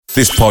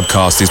This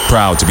podcast is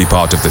proud to be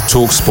part of the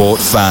TalkSport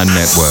Fan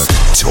Network.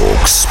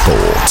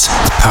 TalkSport.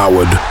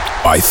 Powered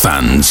by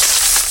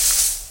fans.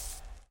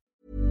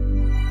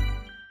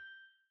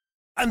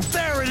 And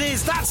there it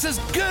is, that's as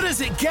good as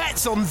it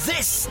gets on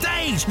this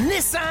stage.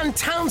 Nissan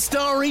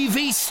Townstar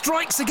EV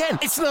strikes again.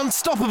 It's an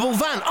unstoppable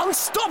van,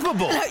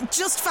 unstoppable.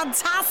 Just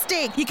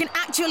fantastic. You can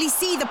actually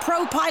see the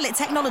Pro Pilot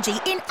technology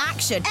in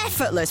action.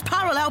 Effortless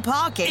parallel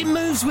parking. It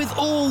moves with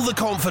all the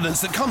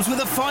confidence that comes with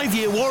a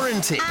 5-year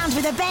warranty. And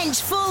with a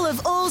bench full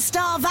of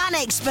all-star van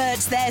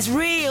experts, there's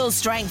real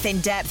strength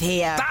in depth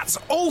here. That's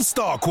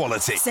all-star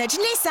quality. Search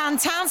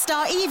Nissan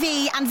Townstar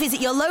EV and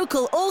visit your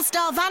local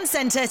all-star van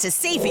centre to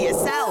see for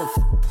yourself.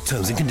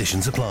 Terms and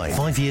conditions apply.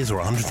 5 years or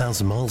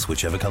 100,000 miles,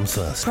 whichever comes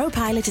first. Pro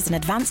Pilot is an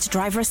advanced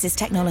driver assist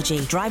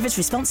technology. Driver's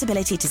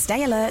responsibility to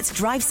stay alert,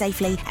 drive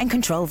safely, and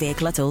control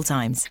vehicle at all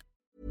times.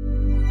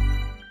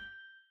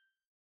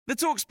 The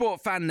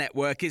TalkSport Fan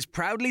Network is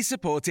proudly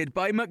supported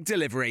by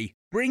McDelivery,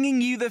 bringing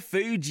you the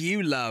food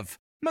you love.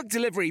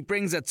 McDelivery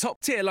brings a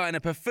top-tier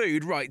lineup of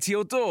food right to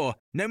your door.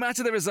 No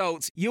matter the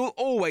result, you'll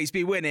always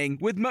be winning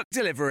with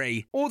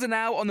McDelivery. Order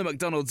now on the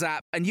McDonald's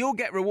app and you'll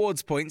get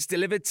rewards points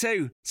delivered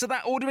too. So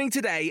that ordering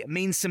today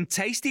means some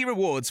tasty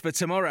rewards for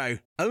tomorrow.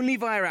 Only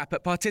via app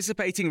at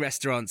participating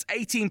restaurants.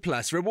 18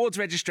 plus. Rewards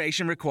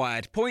registration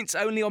required. Points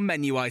only on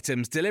menu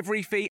items.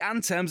 Delivery fee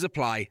and terms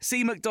apply.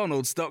 See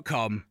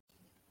mcdonalds.com.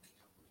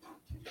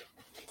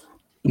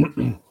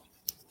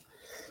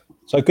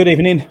 So good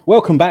evening,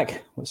 welcome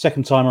back.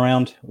 Second time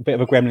around, a bit of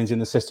a gremlins in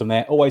the system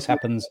there. Always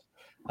happens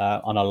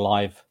on a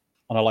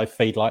live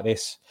feed like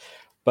this,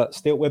 but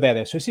still we're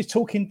there. So this is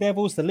Talking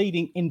Devils, the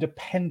leading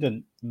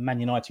independent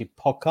Man United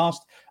podcast.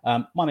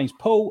 My name's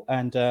Paul,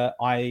 and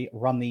I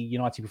run the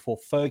United Before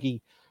Fergie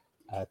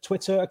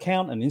Twitter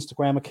account and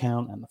Instagram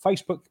account and the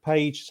Facebook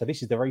page. So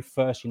this is the very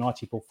first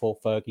United Before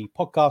Fergie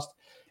podcast.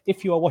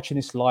 If you are watching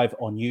this live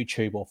on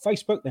YouTube or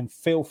Facebook, then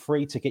feel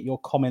free to get your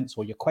comments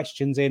or your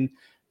questions in.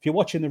 If you're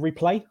watching the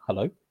replay,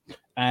 hello,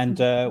 and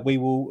we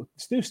will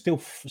still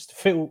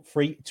feel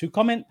free to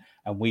comment,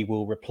 and we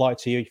will reply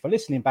to you. If you're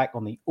listening back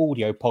on the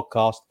audio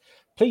podcast,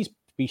 please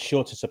be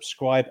sure to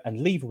subscribe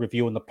and leave a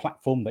review on the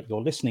platform that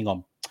you're listening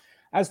on.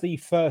 As the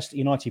first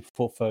United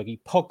Before Fergie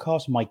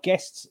podcast, my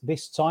guests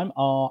this time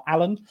are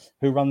Alan,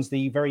 who runs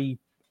the very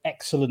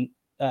excellent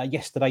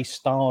Yesterday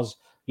Stars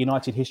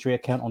United history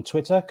account on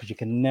Twitter, because you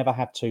can never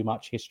have too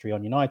much history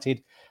on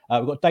United.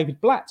 We've got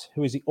David Blatt,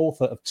 who is the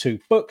author of 2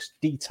 books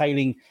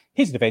detailing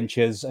his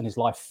adventures and his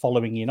life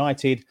following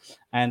United.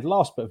 And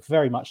last but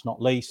very much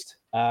not least,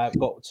 we've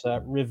got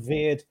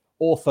revered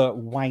author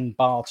Wayne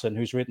Barton,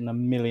 who's written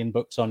 1 million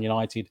books on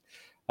United.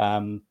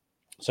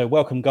 So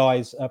welcome,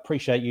 guys.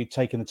 Appreciate you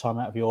taking the time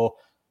out of your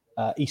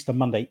Easter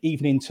Monday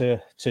evening to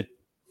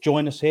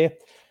join us here.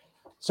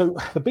 So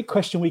the big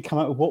question we come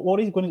up with, what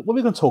are we going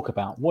to talk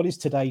about? What is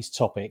today's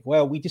topic?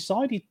 Well, we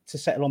decided to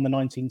settle on the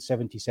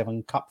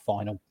 1977 Cup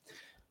final.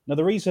 Now,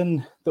 the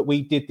reason that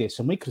we did this,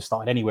 and we could have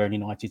started anywhere in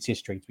United's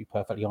history, to be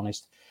perfectly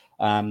honest,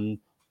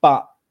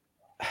 but,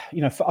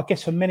 you know, I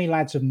guess for many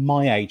lads of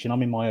my age, and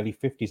I'm in my early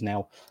 50s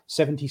now,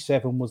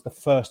 77 was the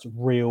first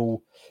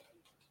real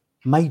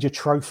major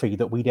trophy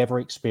that we'd ever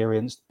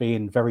experienced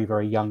being very,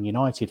 very young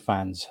United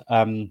fans.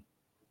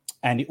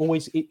 And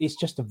it's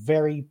just a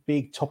very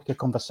big topic of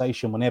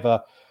conversation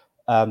whenever,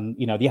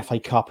 the FA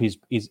Cup is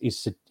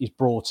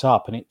brought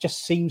up. And it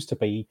just seems to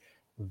be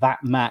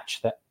that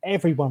match that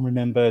everyone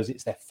remembers.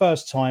 It's their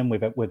first time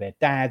with their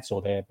dads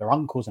or their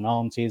uncles and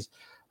aunties.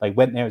 They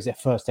went there as their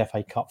first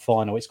FA Cup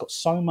final. It's got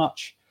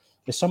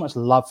there's so much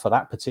love for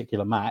that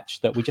particular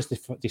match that we just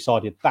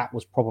decided that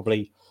was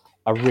probably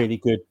a really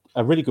good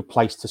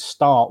place to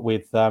start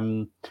with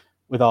the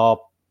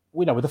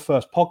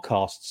first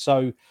podcast.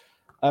 So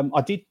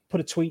I did put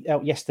a tweet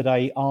out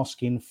yesterday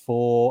asking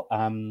for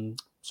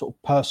sort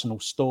of personal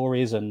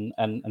stories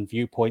and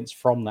viewpoints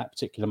from that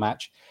particular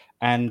match.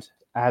 And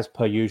as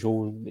per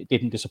usual, it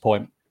didn't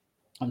disappoint.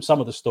 Some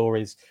of the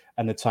stories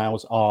and the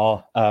tales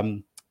are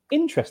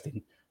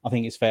interesting, I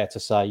think it's fair to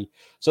say.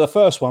 So the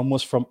first one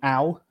was from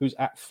Al, who's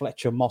at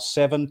Fletcher Moss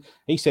 7.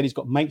 He said he's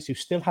got mates who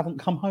still haven't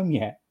come home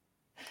yet.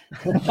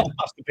 That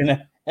must have been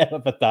a hell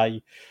of a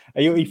day.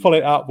 He followed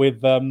it up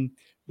with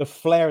the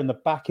flare in the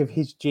back of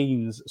his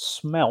jeans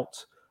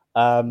smelt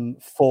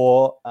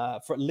for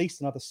at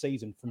least another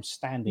season from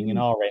standing in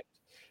our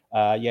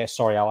end.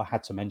 Sorry, Al, I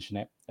had to mention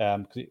it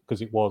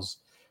because it was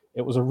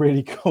a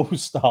really cool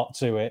start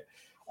to it.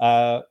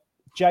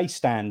 Jay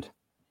Stand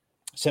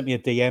sent me a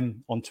DM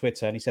on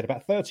Twitter, and he said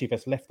about 30 of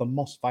us left the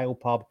Moss Vale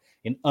pub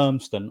in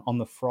Urmston on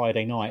the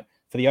Friday night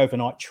for the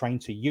overnight train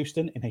to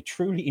Euston in a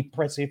truly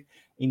impressive,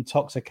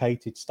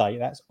 intoxicated state.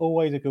 That's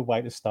always a good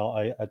way to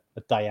start a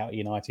day out at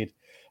United.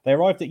 They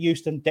arrived at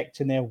Euston decked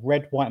in their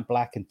red, white and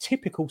black and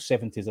typical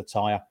 70s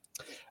attire.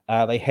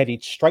 They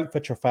headed straight for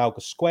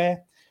Trafalgar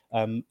Square.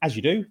 As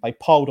you do, they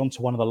piled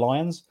onto one of the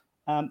lions.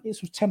 It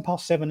was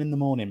 7:10 in the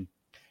morning.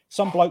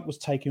 Some bloke was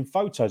taking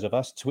photos of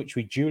us, to which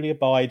we duly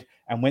abide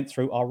and went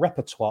through our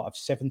repertoire of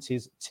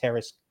 70s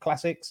terrace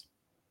classics.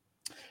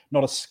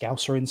 Not a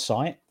scouser in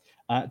sight.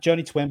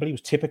 Journey to Wembley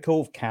was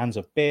typical of cans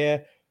of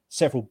beer,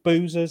 several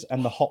boozers,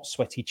 and the hot,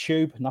 sweaty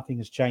tube. Nothing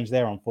has changed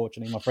there,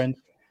 unfortunately, my friend.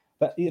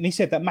 And he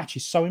said that match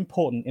is so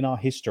important in our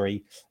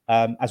history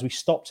as we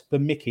stopped the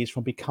Mickeys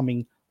from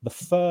becoming the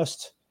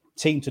first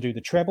team to do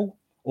the treble.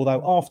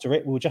 Although after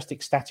it, we were just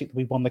ecstatic that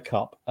we won the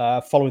cup,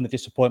 following the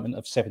disappointment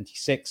of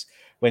 76,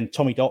 when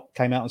Tommy Dock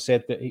came out and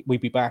said that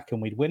we'd be back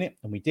and we'd win it,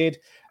 and we did.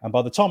 And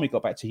by the time we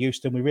got back to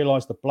Euston, we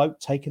realised the bloke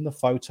taking the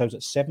photos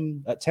at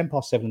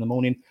 7:10 in the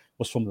morning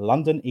was from the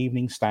London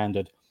Evening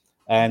Standard.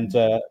 And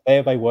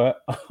there they were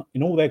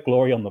in all their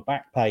glory on the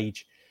back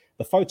page.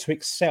 The photo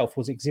itself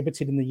was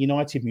exhibited in the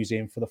United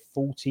Museum for the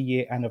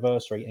 40-year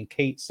anniversary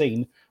and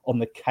seen on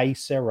the K.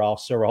 Sarah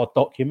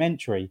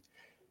documentary.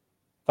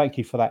 Thank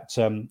you for that,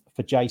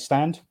 for Jay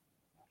Stand.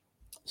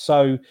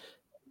 So,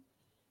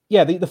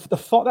 yeah,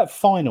 that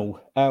final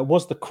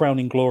was the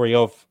crowning glory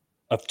of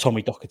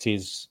Tommy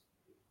Docherty's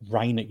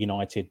reign at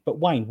United. But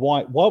Wayne,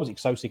 why was it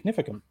so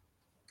significant?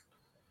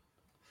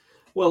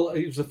 Well,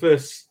 it was the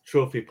first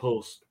trophy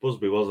post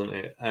Busby, wasn't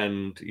it?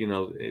 And,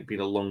 it'd been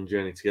a long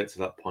journey to get to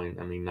that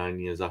point. I mean, 9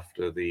 years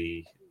after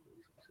you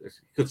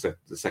could say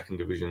the second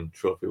division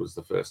trophy was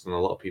the first, and a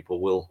lot of people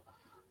will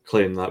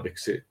claim that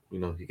because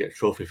you get a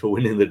trophy for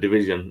winning the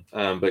division,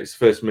 but it's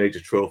the first major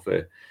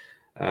trophy.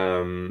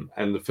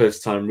 And the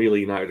first time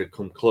really United had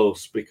come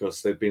close,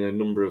 because there'd been a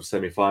number of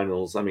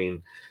semi-finals. I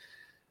mean,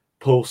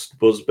 post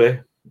Busby,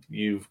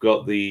 you've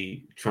got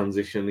the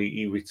transition.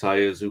 He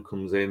retires. Who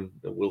comes in?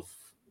 Wilf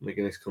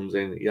McGuinness comes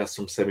in. He has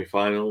some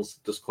semi-finals,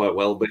 does quite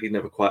well, but he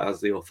never quite has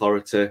the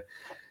authority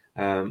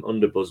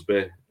under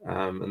Busby.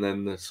 And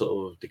then the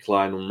sort of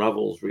decline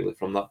unravels really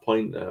from that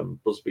point.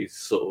 Busby's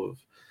sort of,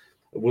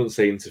 I wouldn't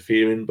say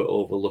interfering, but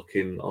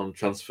overlooking on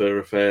transfer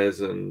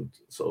affairs and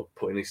sort of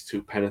putting his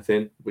two penneth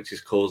in, which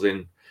is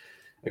causing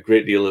a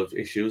great deal of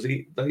issues.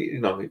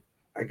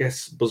 I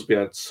guess Busby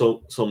had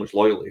so much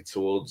loyalty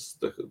towards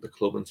the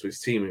club and to his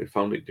team. He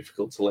found it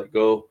difficult to let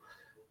go.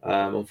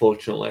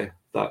 Unfortunately,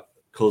 that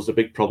caused a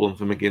big problem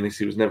for McGuinness.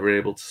 He was never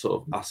able to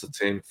sort of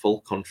ascertain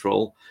full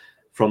control.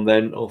 From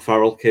then,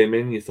 O'Farrell came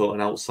in. You thought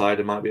an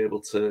outsider might be able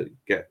to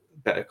get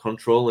better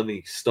control, and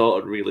he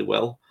started really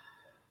well.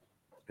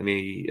 And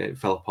it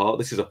fell apart.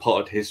 This is a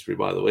potted history,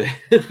 by the way,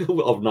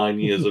 of 9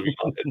 years of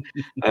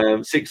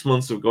United. 6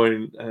 months of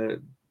going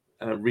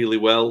really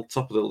well,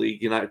 top of the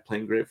league, United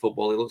playing great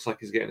football. It looks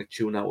like he's getting a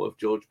tune out of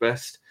George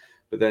Best,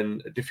 but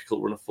then a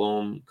difficult run of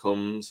form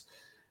comes.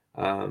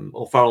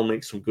 O'Farrell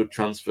makes some good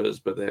transfers,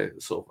 but they're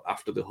sort of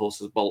after the horse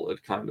has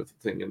bolted kind of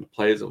thing, and the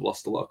players have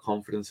lost a lot of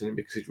confidence in him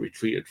because he's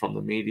retreated from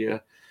the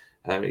media.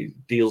 He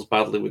deals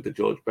badly with the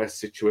George Best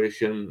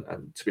situation,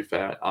 and to be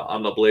fair,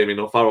 I'm not blaming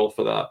O'Farrell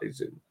for that.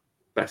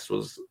 Best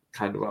was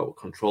kind of out of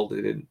control.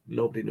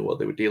 Nobody knew what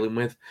they were dealing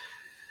with.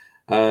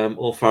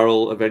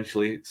 O'Farrell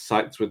eventually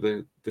sacked with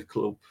the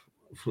club.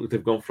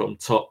 They've gone from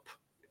top,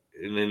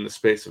 and in the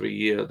space of a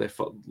year, they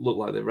look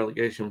like they're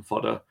relegation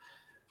fodder.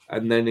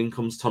 And then in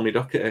comes Tommy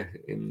Docherty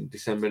in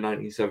December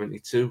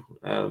 1972.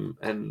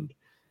 And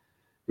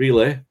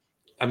really,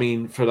 I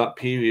mean, for that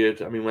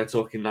period, I mean, we're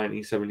talking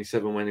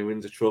 1977 when he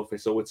wins a trophy.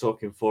 So we're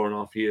talking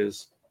 4.5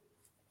 years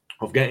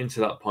of getting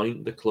to that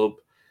point. The club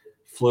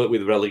flirt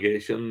with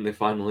relegation. They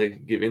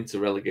finally give in to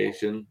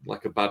relegation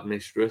like a bad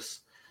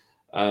mistress.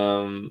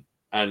 And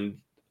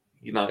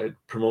United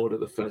promoted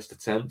the first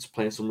attempt,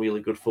 playing some really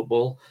good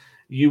football.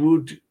 You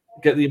would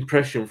get the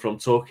impression from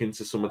talking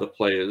to some of the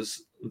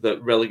players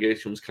that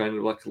relegation was kind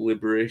of like a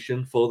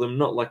liberation for them.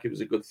 Not like it was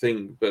a good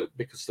thing, but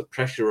because the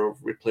pressure of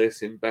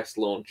replacing Best,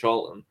 Lowe and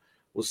Charlton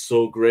was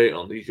so great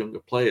on these younger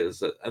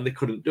players, and they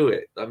couldn't do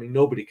it. I mean,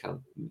 nobody can.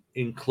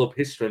 In club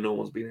history, no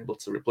one's been able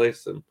to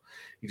replace them.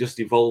 You just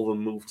evolve and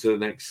move to the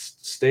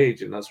next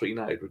stage, and that's what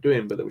United were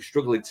doing, but they were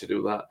struggling to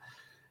do that.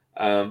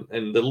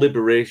 And the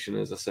liberation,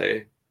 as I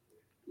say,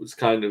 was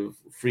kind of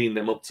freeing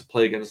them up to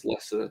play against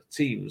lesser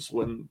teams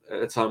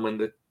at a time when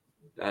the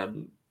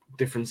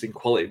difference in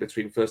quality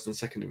between first and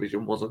second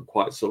division wasn't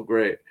quite so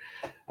great.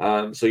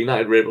 So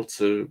United were able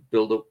to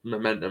build up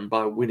momentum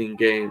by winning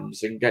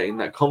games and getting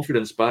that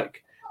confidence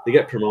back. They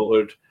get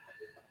promoted,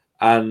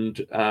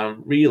 and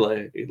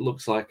really, it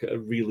looks like a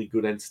really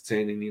good,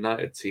 entertaining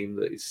United team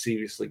that is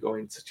seriously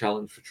going to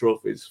challenge for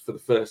trophies for the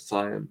first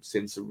time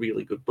since a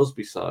really good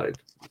Busby side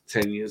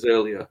 10 years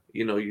earlier.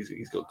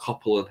 He's got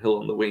Coppell and Hill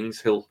on the wings.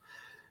 Hill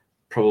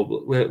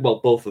probably, well,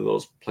 both of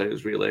those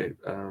players really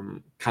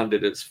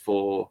candidates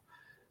for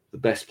the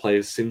best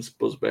players since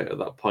Busby at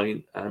that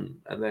point. And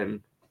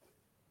then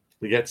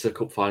we get to the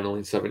cup final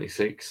in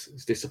 76.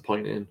 It's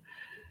disappointing.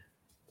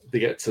 They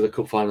get to the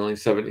cup final in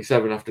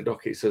 77 after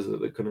Docherty says that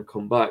they're going to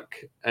come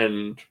back.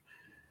 And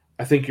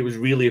I think it was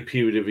really a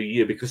period of a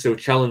year because they were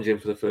challenging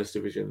for the first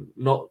division,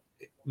 not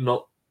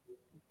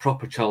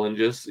proper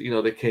challengers.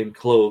 They came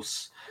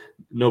close.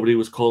 Nobody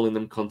was calling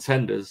them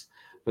contenders,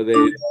 but they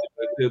were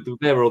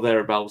there or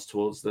thereabouts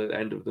towards the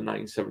end of the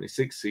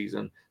 1976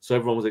 season. So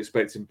everyone was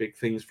expecting big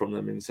things from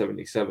them in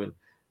 77.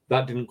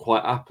 That didn't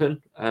quite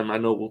happen. I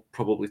know we'll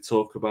probably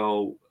talk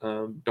about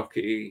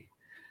Docherty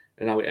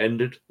and how it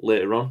ended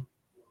later on.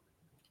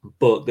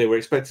 but they were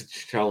expected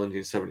to challenge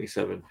in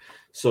 77.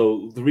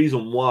 So the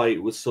reason why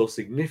it was so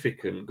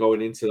significant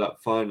going into that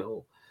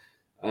final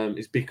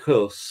is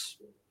because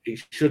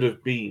it should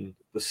have been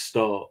the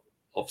start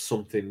of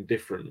something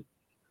different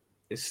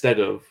instead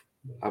of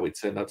how it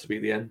turned out to be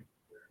the end.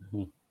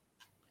 Mm-hmm.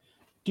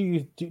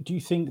 Do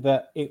you think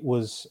that it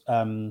was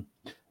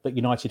that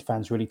United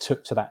fans really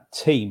took to that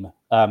team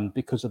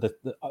because of the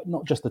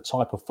not just the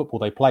type of football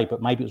they played,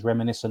 but maybe it was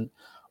reminiscent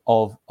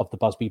of the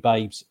Busby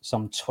Babes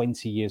some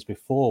 20 years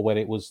before, where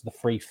it was the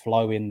free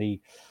flow in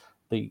the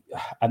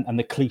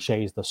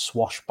cliche is the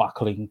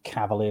swashbuckling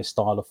cavalier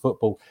style of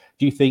football.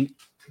 Do you think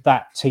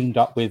that teamed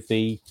up with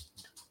the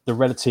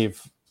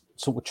relative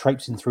sort of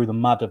traipsing through the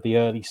mud of the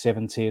early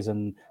 70s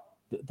and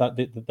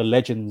the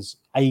legends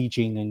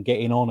aging and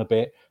getting on a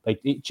bit?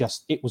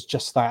 It was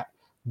just that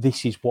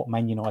this is what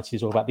Man United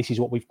is all about. This is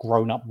what we've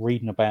grown up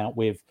reading about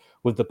with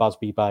the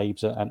Busby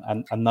Babes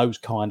and those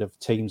kind of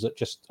teams that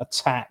just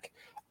attack.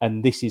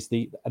 And this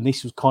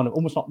was kind of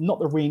almost not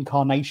the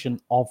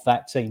reincarnation of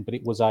that team, but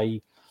it was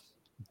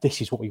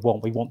this is what we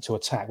want. We want to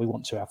attack. We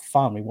want to have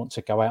fun. We want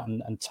to go out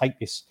and take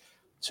this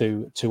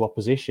to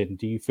opposition.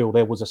 Do you feel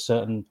there was a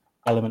certain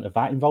element of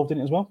that involved in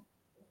it as well?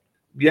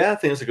 Yeah, I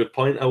think that's a good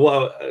point.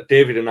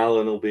 David and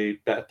Alan will be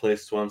better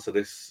placed to answer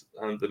this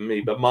than me.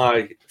 But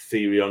my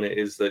theory on it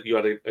is that you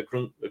had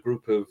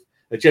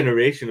a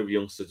generation of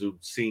youngsters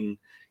who'd seen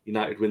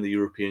United win the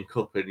European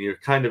Cup, and you're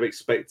kind of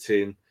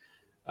expecting,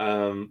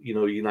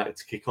 United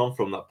to kick on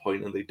from that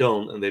point, and they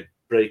don't, and they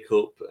break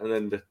up. And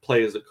then the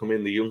players that come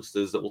in, the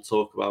youngsters that we'll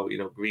talk about,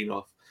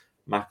 Greenhoff,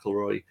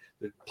 McIlroy,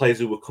 the players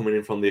who were coming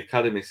in from the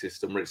academy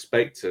system were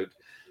expected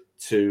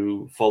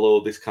to follow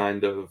this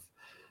kind of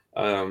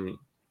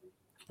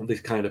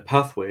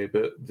pathway,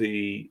 but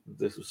the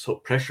sort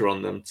of pressure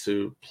on them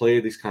to play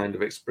this kind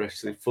of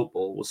expressive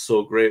football was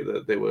so great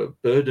that they were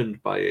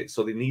burdened by it.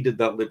 So they needed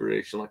that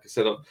liberation, like I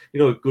said, a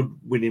good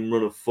winning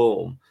run of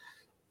form.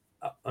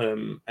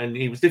 And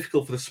it was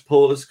difficult for the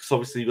supporters because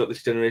obviously you've got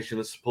this generation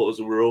of supporters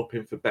who were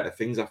hoping for better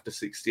things after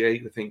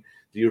 68. They think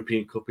the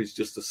European Cup is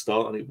just the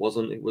start, and it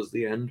wasn't. It was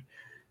the end.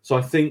 So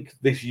I think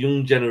this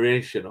young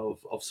generation of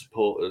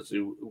supporters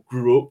who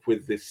grew up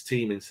with this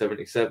team in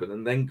 77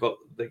 and then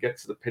they get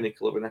to the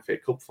pinnacle of an FA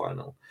Cup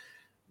final,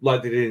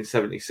 like they did in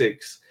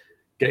 76,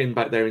 getting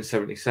back there in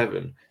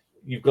 77,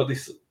 you've got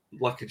this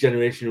like a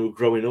generation who were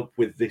growing up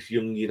with this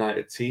young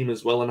United team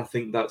as well. And I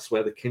think that's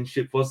where the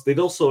kinship was. They'd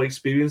also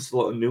experienced a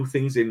lot of new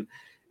things in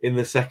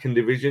the second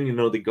division.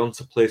 They'd gone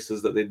to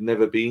places that they'd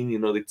never been.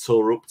 They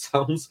tore up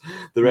towns.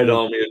 The Red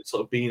Army had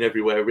sort of been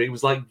everywhere. It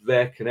was like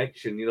their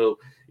connection.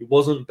 It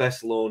wasn't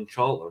Best Lawn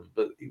Charlton,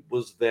 but it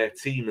was their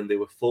team, and they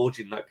were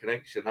forging that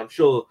connection. I'm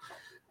sure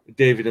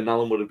David and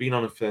Alan would have been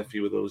on a fair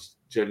few of those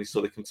journeys, so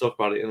they can talk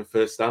about it in a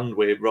first-hand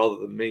way rather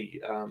than me.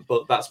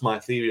 But that's my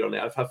theory on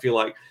it. I feel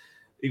like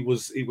it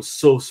was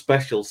so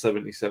special,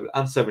 77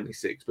 and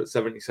 76, but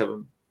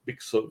 77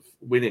 because of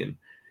winning.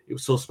 It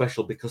was so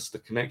special because the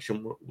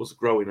connection was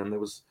growing and there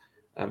was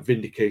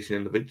vindication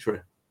in the victory.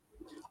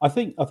 I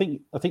think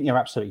you're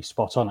absolutely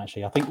spot on.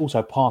 Actually, I think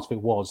also part of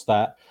it was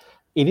that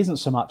it isn't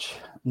so much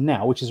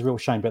now, which is a real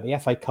shame. But the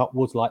FA Cup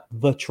was like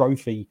the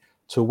trophy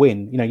to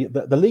win.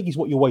 The league is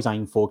what you always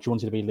aim for because you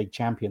wanted to be league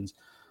champions.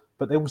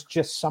 But there was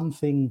just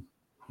something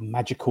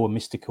magical and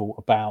mystical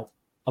about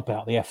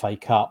the FA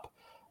Cup.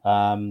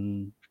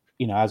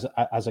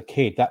 As a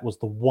kid, that was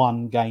the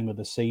one game of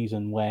the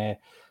season where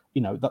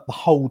the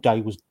whole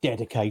day was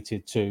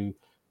dedicated to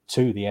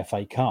the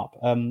FA Cup.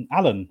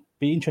 Alan,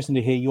 be interesting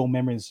to hear your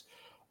memories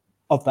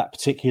of that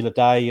particular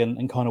day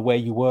and kind of where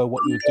you were,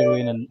 what you were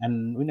doing,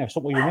 and sort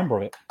of what you remember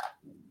of it.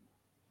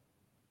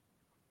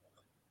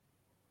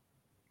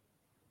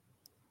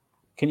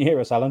 Can you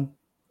hear us, Alan?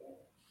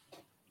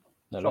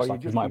 No, looks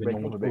like you might have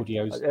been on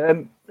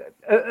audios.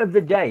 Of the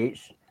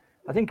dates,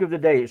 I think of the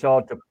day it's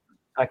hard to.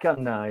 I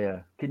can now. Yeah,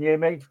 can you hear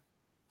me?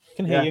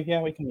 Can hear you.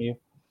 Yeah, we can hear you.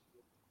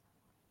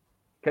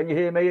 Can you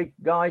hear me,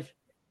 guys?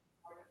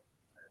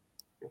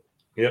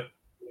 Yep.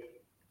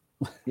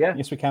 Yeah.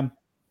 Yes, we can.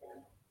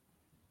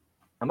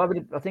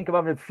 I think I'm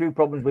having a few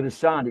problems with the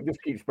sound. It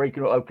just keeps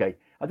breaking up. Okay.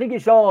 I think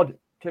it's hard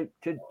to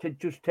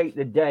just take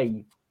the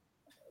day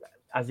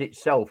as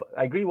itself.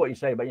 I agree with what you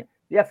say, but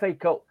the FA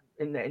Cup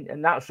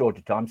in that sort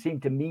of time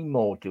seemed to mean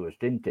more to us,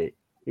 didn't it?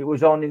 It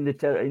was on in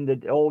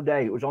the all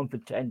day. It was on for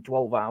 10,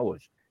 12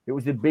 hours. It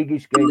was the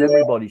biggest game.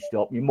 Everybody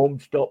stopped. Your mum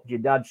stopped. Your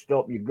dad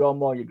stopped. Your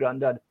grandma, your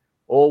granddad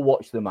all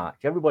watched the match.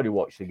 Everybody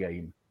watched the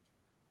game.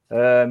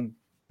 The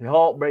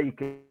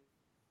heartbreak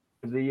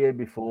of the year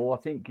before,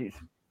 I think it's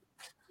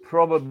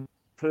probably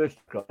first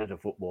as a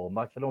football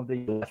match. I don't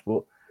think it's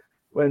but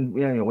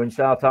when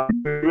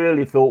Southampton, we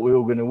really thought we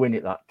were going to win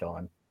it that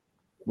time.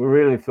 We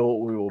really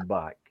thought we were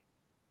back.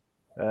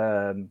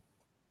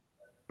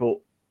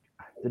 But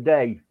the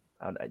day,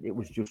 it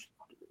was just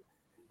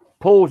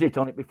pause it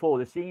on it before.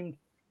 There seemed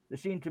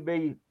to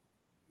be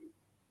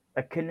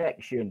a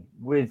connection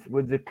with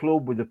the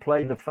club, with the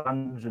players, the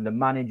fans, and the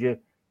manager.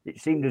 It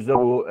seemed as though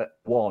we were at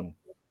one.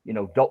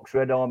 Doc's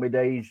Red Army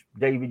days.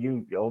 David,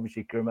 you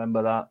obviously can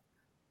remember that.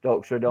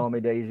 Doc's Red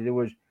Army days.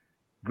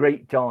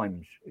 great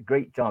times.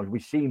 We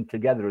seemed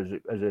together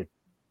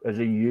as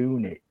a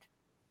unit,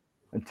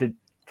 and to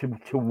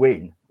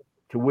win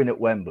at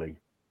Wembley.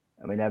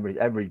 I mean,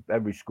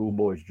 every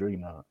schoolboy's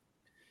dream. That.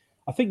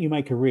 I think you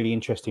make a really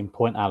interesting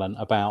point, Alan,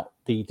 about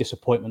the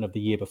disappointment of the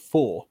year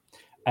before,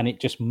 and it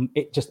just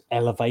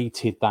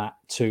elevated that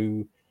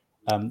to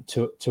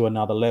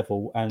another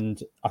level.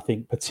 And I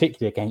think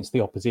particularly against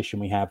the opposition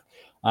we have.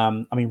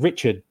 I mean,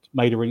 Richard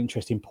made a really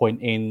interesting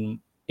point in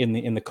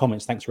the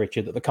comments. Thanks,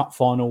 Richard. That the cup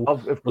final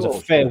was a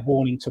fair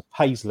warning to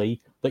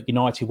Paisley that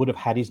United would have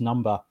had his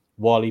number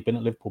while he'd been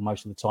at Liverpool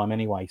most of the time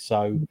anyway.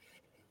 So,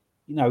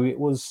 you know, it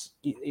was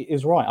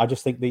right. I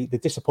just think the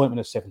disappointment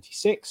of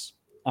 76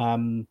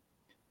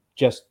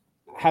 just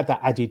had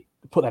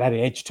put that added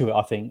edge to it.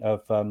 I think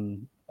of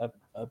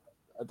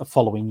the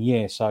following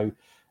year. So,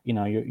 you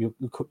know,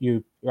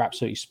 you're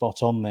absolutely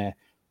spot on there.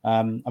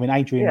 I mean,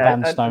 Adrian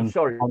Vanstone.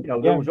 Sorry,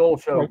 there was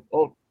also.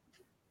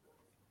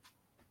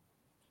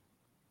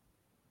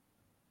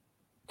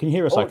 Can you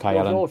hear us okay,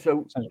 Alan? There was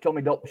also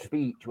Tommy Dock's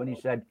speech when he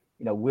said,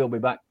 we'll be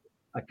back.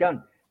 I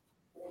can.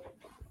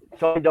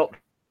 Tommy Dock's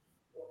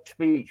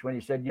speech when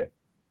he said,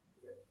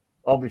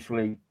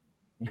 obviously,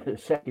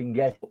 second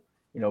guess,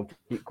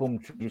 it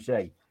comes,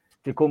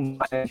 to come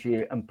back next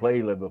year and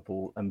play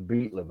Liverpool and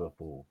beat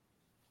Liverpool.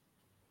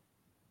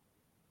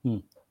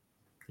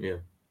 Yeah.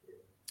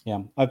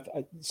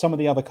 Some of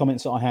the other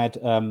comments that I had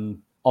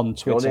on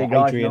Twitter,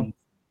 Adrian.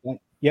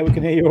 Yeah, we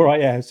can hear you all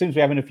right. Yeah, it seems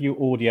we're having a few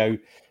audio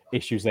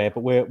issues there,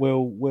 but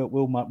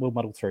we'll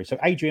muddle through. So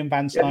Adrian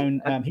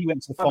Vanstone, he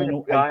went to the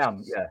final. I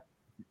am. Yeah.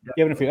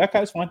 You're having a few. Okay,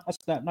 that's fine. That's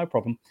no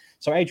problem.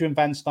 So Adrian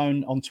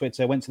Vanstone on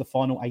Twitter went to the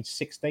final age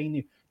 16.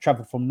 He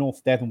travelled from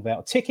North Devon without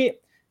a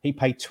ticket. He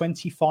paid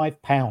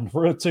 £25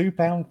 for a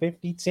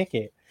 £2.50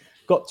 ticket.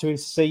 Got to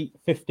his seat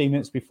 15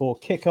 minutes before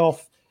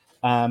kickoff.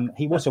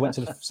 He also went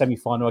to the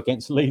semi-final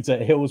against Leeds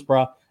at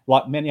Hillsborough.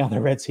 Like many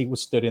other Reds, he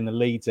was stood in the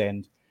Leeds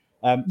end.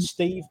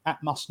 Steve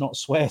at Must Not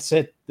Swear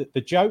said that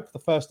the joke, the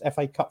first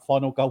FA Cup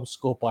final goal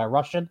scored by a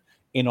Russian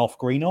in off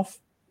green off.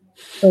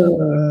 Oh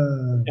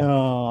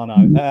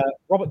no.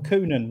 Robert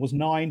Coonan was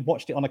 9,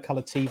 watched it on a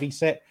colour TV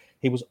set.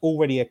 He was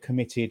already a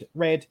committed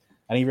Red,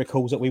 and he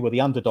recalls that we were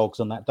the underdogs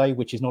on that day,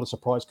 which is not a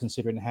surprise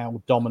considering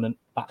how dominant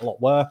that lot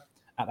were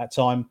at that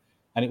time.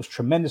 And it was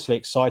tremendously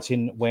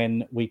exciting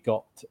when we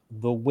got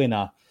the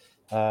winner.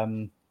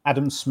 Adam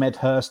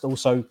Smedhurst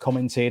also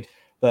commented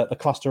that the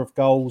cluster of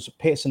goals,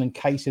 Pearson and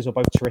Cases, were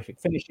both terrific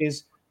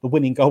finishes. The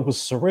winning goal was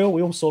surreal.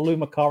 We all saw Lou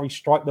Macari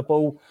strike the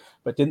ball,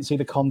 but didn't see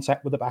the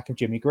contact with the back of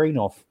Jimmy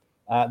Greenoff.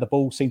 The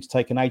ball seemed to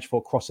take an age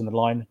before crossing the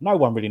line. No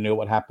one really knew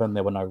what happened.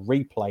 There were no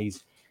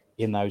replays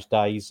in those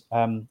days.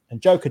 And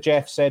Joker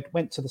Jeff said,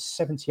 went to the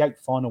 78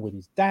 final with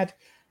his dad.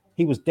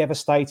 He was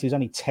devastated. He was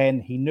only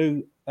 10. He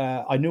knew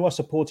I knew I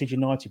supported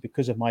United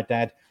because of my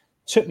dad.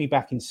 Took me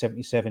back in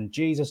 77.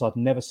 Jesus, I've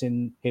never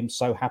seen him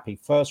so happy.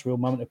 First real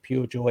moment of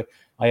pure joy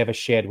I ever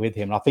shared with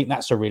him. And I think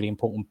that's a really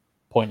important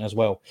point as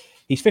well.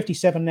 He's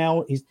 57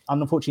 now.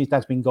 Unfortunately, his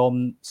dad's been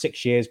gone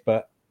 6 years,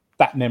 but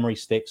that memory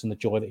sticks and the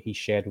joy that he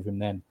shared with him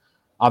then.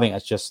 I think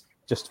that's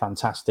just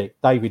fantastic.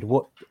 David,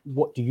 what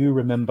do you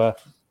remember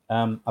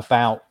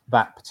about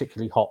that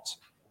particularly hot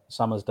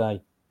summer's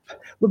day?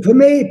 Well, for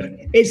me,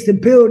 it's the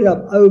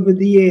build-up over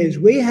the years.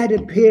 We had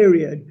a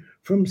period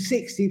from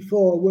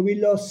 64 where we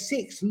lost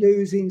 6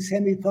 losing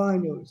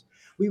semi-finals.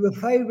 We were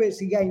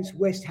favourites against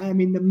West Ham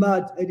in the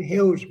mud at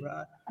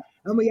Hillsborough,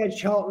 and we had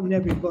Charlton and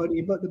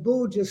everybody, but the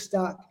ball just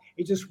stuck.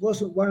 It just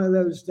wasn't one of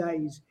those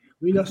days.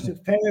 We lost to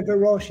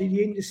Ferencváros in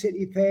the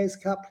Intercity Fairs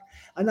Cup,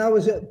 and I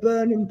was at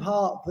Burnham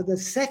Park for the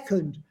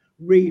second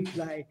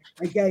replay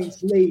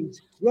against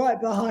Leeds, right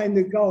behind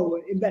the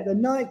goal. In about the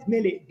 9th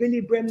minute,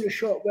 Billy Bremner's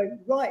shot went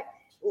right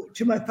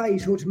to my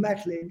face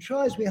automatically and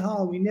tries me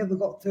hard. We never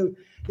got through.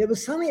 There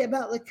was something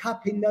about the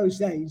cup in those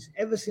days,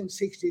 ever since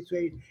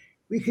 63.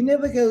 We could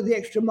never go the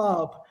extra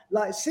mile.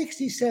 Like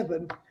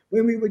 67,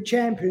 when we were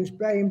champions,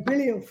 playing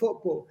brilliant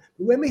football.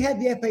 But when we had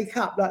the FA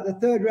Cup, like the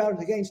third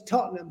round against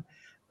Tottenham,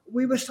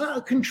 we were sort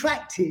of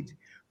contracted.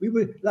 We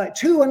were like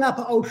 2-1 up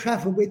at Old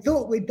Trafford. We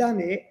thought we'd done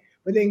it,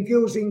 but then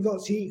Gilsing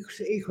got to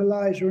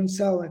equaliser and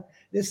so on.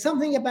 There's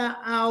something about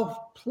our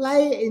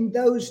play in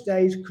those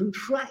days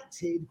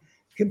contracted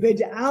compared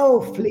to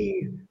our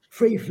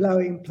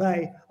free-flowing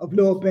play of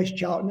Lord Best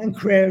Charlton and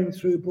Crare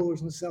through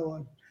balls and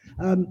so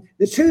on.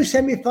 The 2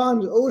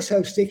 semi-finals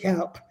also stick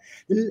out.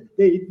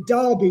 The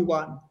Derby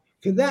one,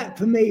 because that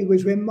for me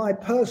was when my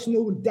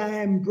personal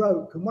dam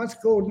broke. And once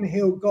Gordon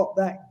Hill got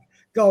that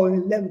goal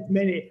in the 11th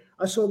minute,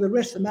 I saw the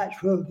rest of the match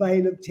for a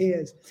veil of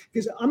tears.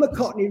 Because I'm a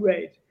Cockney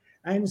Red.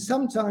 And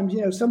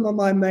sometimes, some of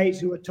my mates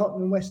who are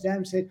Tottenham and West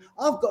Ham said,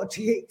 I've got a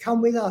ticket,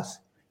 come with us.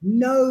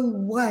 No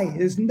way.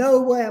 There's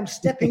no way I'm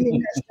stepping in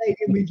that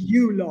stadium with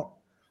you lot.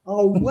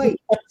 I'll wait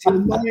till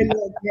my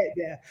lot get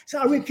there. So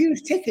I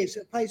refused tickets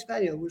at face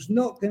value. I was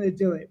not going to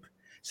do it.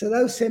 So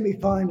those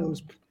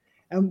semi-finals,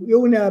 and we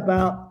all know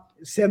about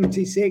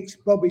 76,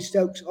 Bobby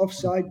Stokes'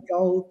 offside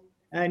goal.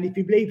 And if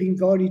you believe in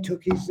God, he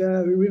took his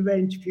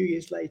revenge a few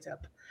years later.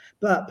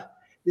 But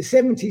the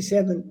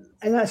 77,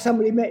 and as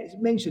somebody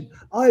mentioned,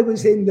 I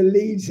was in the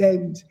Leeds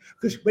end,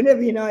 because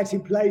whenever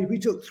United played, we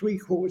took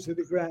 3/4 of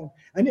the ground,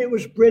 and it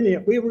was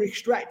brilliant. We were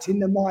extracting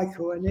the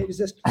Michael, and it was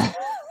just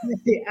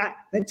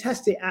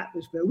fantastic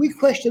atmosphere. We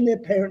questioned their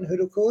parenthood,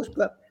 of course,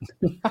 but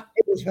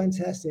it was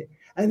fantastic.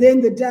 And then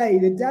the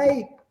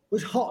day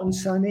was hot and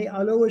sunny.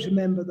 I'll always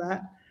remember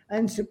that.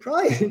 And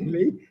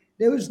surprisingly,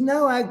 there was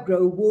no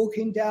aggro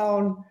walking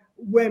down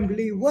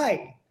Wembley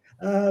Way.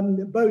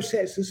 Both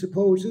sets of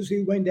supporters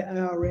who went at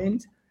our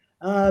end.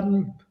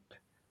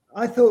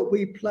 I thought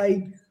we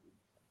played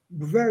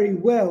very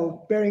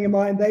well, bearing in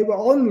mind they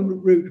were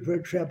en route for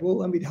a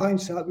treble. And with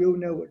hindsight, we all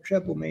know what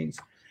treble means.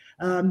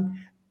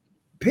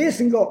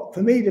 Pearson got,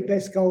 for me, the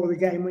best goal of the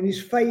game when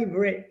his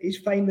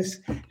famous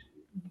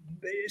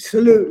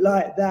salute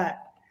like that.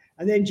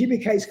 And then Jimmy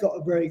Case got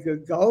a very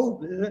good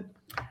goal.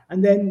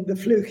 And then the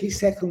fluky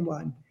second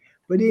one.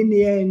 But in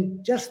the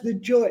end, just the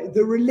joy,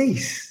 the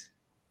release.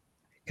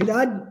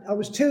 Because I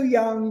was too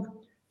young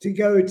to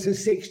go to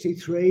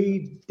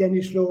 63,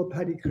 Dennis Law,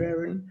 Paddy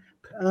Crerand.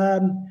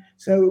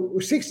 So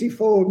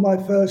 64 was my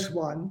first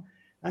one.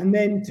 And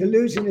then to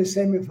lose in the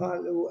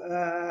semi-final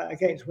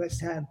against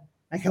West Ham.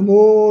 I come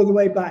all the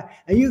way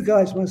back. And you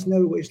guys must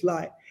know what it's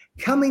like.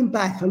 Coming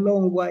back a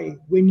long way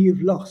when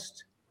you've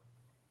lost.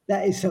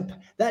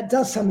 That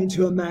does something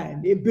to a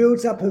man. It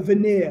builds up a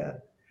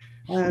veneer.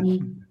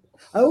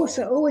 I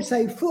also always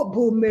say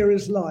football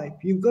mirrors life.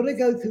 You've got to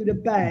go through the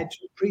bad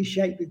to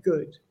appreciate the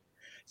good.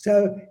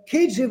 So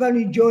kids who've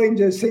only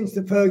joined us since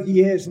the Fergie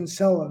years and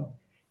so on,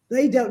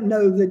 they don't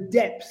know the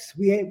depths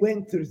we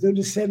went through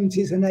the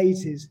 70s and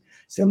 80s.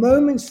 So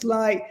moments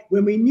like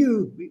when we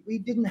knew we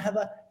didn't have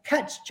a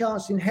catch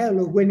chance in hell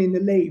of winning the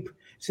league,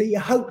 so you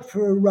hoped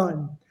for a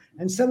run.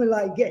 And something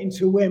like getting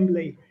to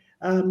Wembley,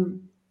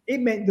 it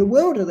meant the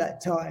world at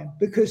that time,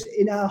 because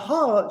in our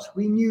hearts,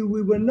 we knew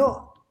we were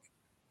not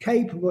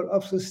capable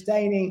of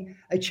sustaining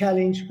a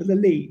challenge for the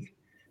league.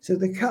 So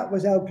the cup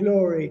was our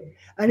glory.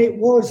 And it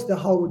was the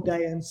whole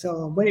day and so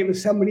on. When it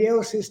was somebody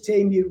else's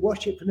team, you'd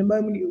watch it from the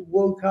moment you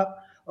woke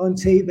up on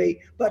TV.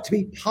 But to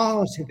be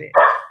part of it,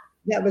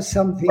 that was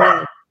something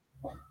else.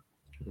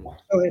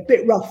 Sorry, a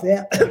bit rough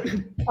there.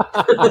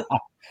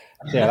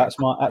 Yeah,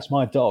 that's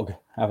my dog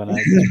having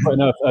putting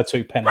her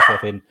 2 pence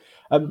worth in.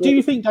 Do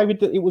you think, David,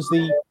 that it was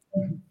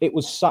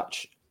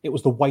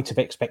the weight of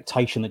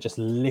expectation that just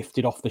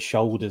lifted off the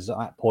shoulders at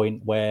that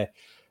point, where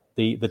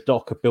the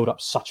Doc had built up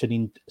such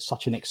an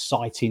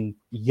exciting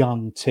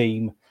young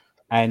team,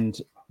 and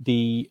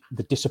the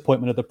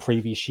disappointment of the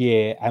previous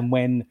year, and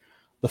when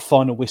the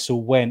final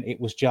whistle went, it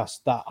was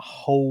just that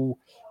whole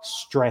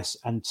stress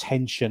and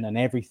tension and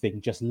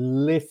everything just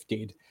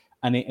lifted,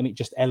 and it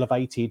just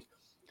elevated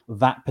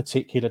that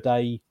particular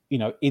day,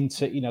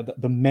 into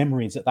the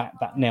memories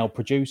that now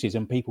produces,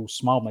 and people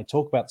smile when they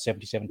talk about the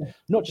 77,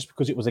 not just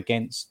because it was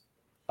against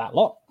that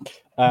lot,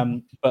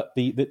 but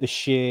the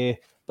sheer,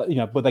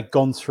 but they've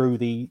gone through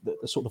the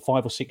sort of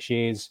 5 or 6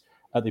 years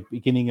at the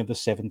beginning of the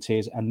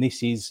 70s, and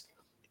this is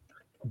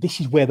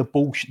where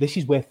this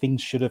is where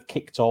things should have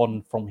kicked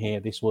on from here.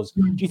 Do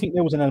you think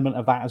there was an element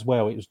of that as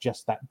well? It was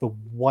just that the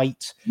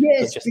weight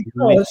that just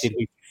lifted.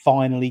 We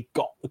finally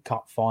got the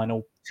cup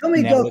final.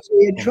 Tommy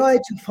Docherty had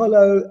tried to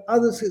follow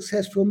other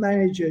successful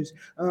managers,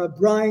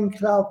 Brian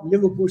Clough,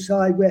 Liverpool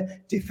side,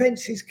 where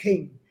defence is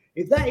king.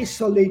 If that is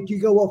solid, you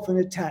go off on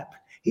a tap.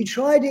 He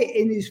tried it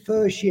in his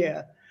first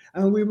year,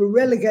 and we were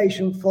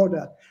relegation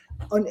fodder.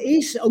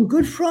 On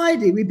Good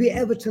Friday, we beat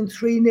Everton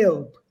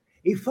 3-0.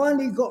 He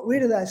finally got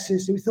rid of that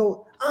system. We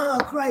thought,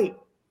 great.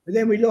 But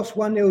then we lost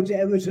 1-0 to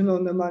Everton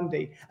on the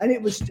Monday. And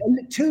it was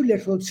too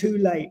little, too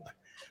late.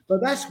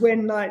 But that's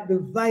when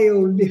the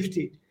veil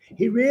lifted.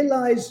 He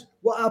realised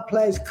what our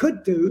players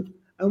could do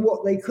and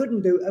what they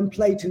couldn't do, and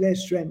play to their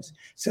strengths.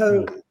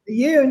 So the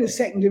year in the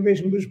second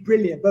division was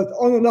brilliant, both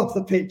on and off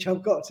the pitch,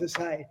 I've got to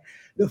say.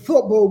 The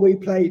football we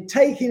played,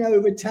 taking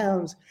over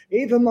towns.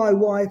 Even my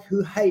wife,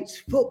 who hates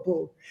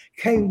football,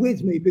 came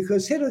with me,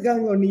 because instead of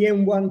going on the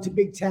M1 to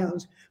big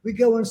towns, we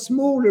go on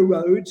smaller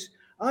roads.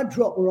 I'd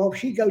drop her off.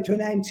 She'd go to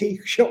an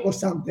antique shop or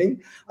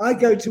something. I'd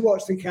go to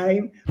watch the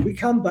game. We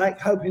come back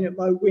hoping that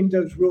my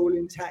windows were all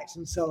intact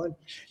and so on.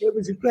 It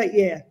was a great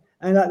year.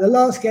 And at the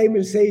last game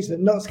of the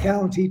season, Notts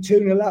County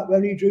 2-0 up,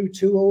 when we drew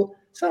 2-2.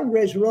 Some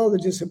Reds were rather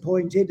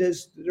disappointed,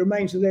 as the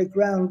remains of their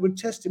ground would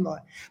testify.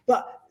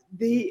 But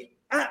the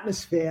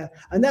atmosphere,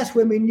 and that's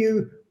when we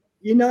knew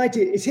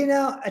United, it's in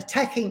our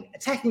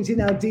attacking's in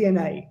our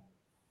DNA.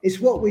 It's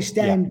what we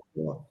stand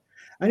for.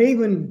 And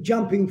even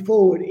jumping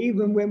forward,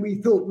 even when we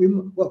thought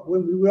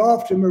when we were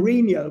after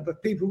Mourinho,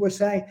 but people were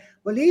saying,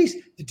 well,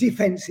 the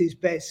defence is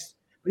best.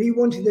 But he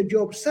wanted the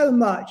job so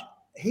much,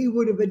 he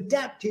would have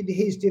adapted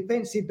his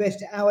defensive best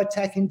to our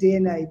attacking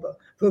DNA. But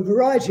for a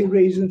variety of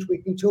reasons, we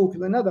can talk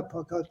in another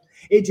podcast,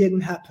 it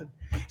didn't happen.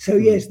 So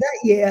yes, that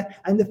year,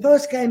 and the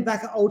first game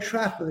back at Old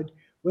Trafford,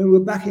 when we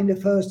were back in the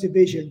first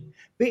division,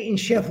 beating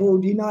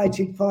Sheffield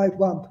United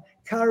 5-1.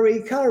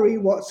 Curry,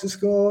 what's the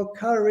score?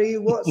 Curry,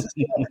 what's the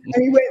score?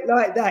 And he went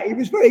like that. He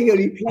was very good.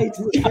 He played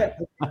to the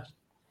Sheffield.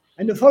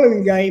 And the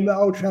following game at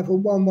Old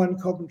Trafford,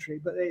 1-1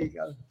 Coventry. But there you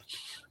go.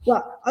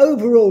 But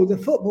overall, the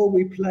football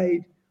we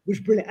played was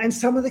brilliant. And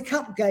some of the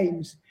cup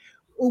games,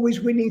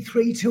 always winning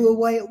 3-2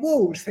 away at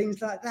Wolves,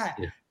 things like that.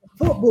 Yeah. The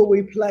football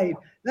we played,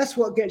 that's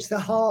what gets the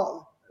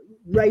heart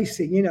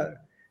racing, you know.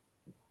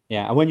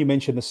 Yeah, and when you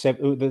mentioned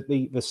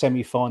the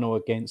semi-final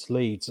against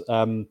Leeds,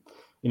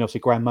 obviously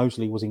Graham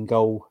Mosley was in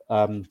goal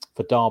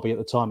for Derby at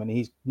the time, and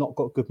he's not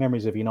got good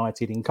memories of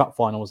United in cup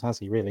finals, has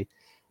he? Really?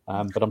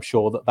 But I'm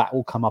sure that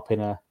will come up in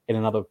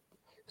another.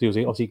 He was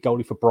obviously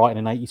goalie for Brighton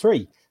in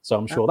 '83, so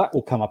I'm sure that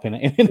will come up in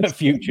a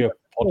future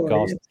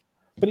podcast. Yeah.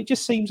 But it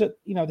just seems that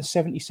the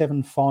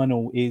 '77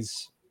 final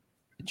is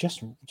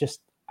just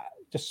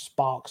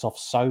sparks off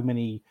so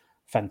many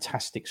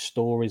fantastic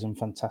stories and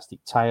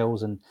fantastic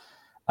tales. And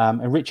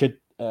Richard,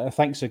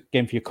 thanks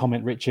again for your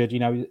comment, Richard.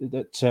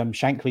 That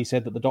Shankly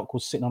said that the Dock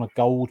was sitting on a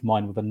gold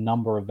mine with a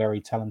number of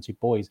very talented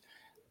boys,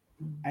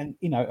 and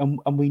we knew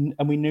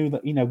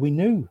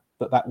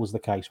that was the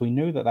case. We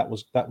knew that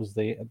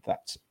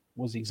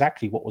was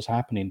exactly what was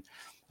happening.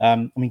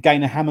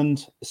 Gaynor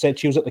Hammond said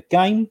she was at the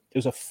game. It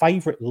was a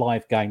favourite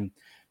live game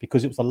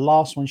because it was the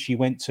last one she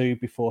went to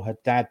before her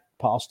dad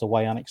passed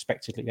away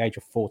unexpectedly at the age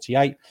of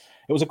 48.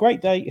 It was a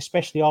great day,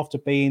 especially after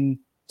being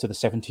to the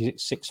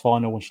 76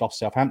 final when she lost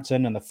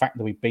Southampton, and the fact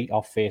that we beat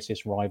our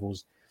fiercest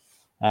rivals.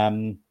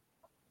 Left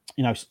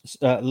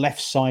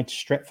side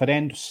Stretford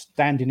End,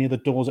 standing near the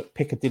doors at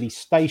Piccadilly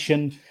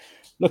Station,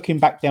 looking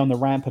back down the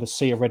ramp at a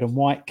sea of red and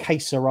white, Que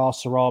Sera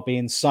Sera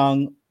being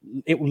sung.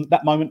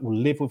 That moment will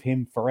live with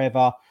him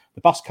forever.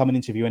 The bus coming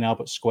into view in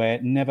Albert Square,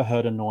 never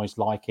heard a noise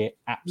like it.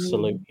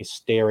 Absolute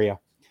hysteria.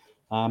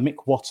 Mick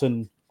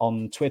Watton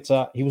on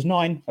Twitter, he was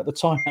 9 at the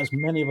time, as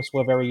many of us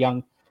were very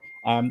young.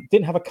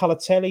 Didn't have a colour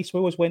telly, so we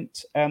always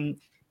went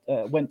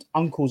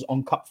uncles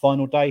on cup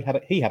final day.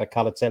 He had a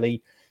colour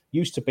telly.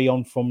 Used to be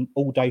on from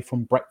all day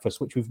from breakfast,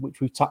 which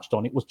we've touched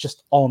on. It was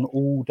just on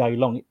all day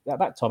long. At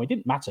that time, it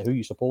didn't matter who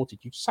you supported;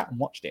 you sat and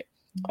watched it.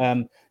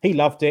 He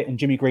loved it, and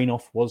Jimmy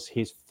Greenough was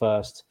his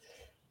first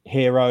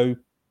hero.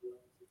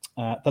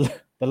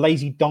 The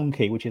Lazy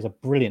Donkey, which is a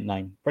brilliant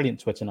name,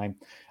 brilliant Twitter name.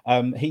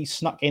 He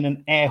snuck in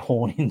an air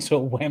horn into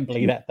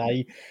Wembley that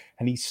day,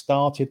 and he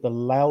started the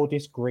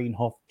loudest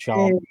Greenhoff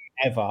chant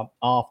ever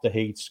after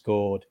he'd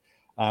scored.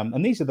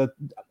 And these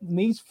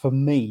for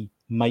me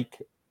make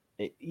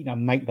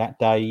that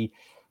day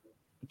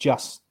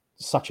just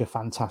such a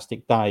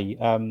fantastic day.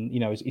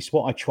 It's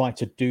what I try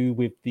to do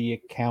with the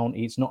account.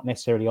 It's not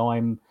necessarily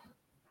I'm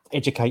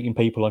educating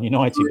people on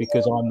United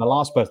because I'm the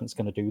last person that's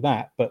going to do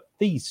that. But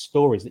these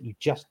stories that you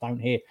just don't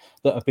hear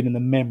that have been in the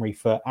memory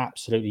for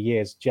absolutely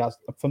years, just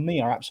for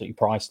me are absolutely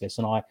priceless.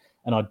 And I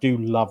do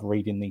love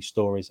reading these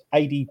stories.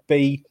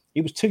 ADB,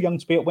 he was too young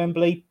to be at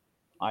Wembley.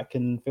 I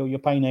can feel your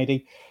pain,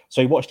 AD.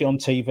 So he watched it on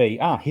TV.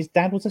 His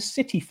dad was a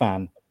City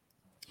fan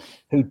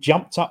who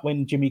jumped up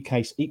when Jimmy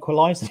Case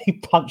equalised and he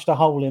punched a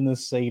hole in the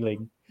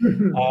ceiling.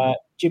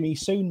 Jimmy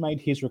soon made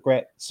him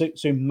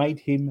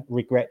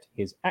regret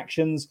his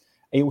actions.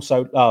 He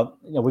also,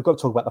 we've got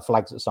to talk about the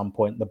flags at some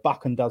point. The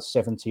Buchan does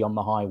 70 on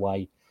the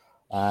highway,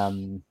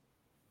 and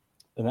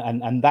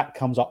that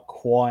comes up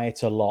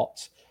quite a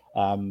lot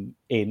in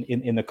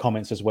the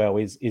comments as well.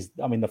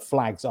 The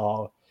flags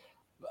are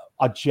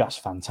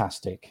just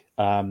fantastic.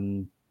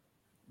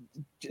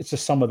 It's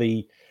just some of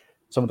the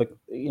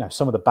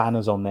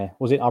banners on there.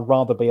 Was it I'd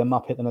rather be a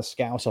Muppet than a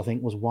Scouse? I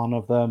think was one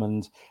of them.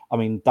 And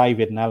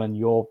David and Alan,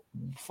 you're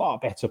far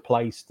better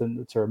placed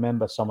to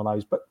remember some of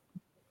those, but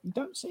you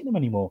don't see them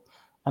anymore.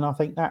 And I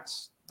think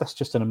that's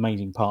just an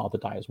amazing part of the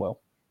day as well.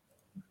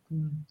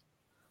 Good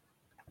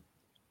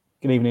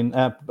evening.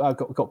 I've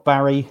got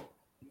Barry,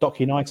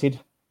 Dock United.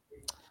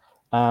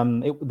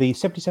 The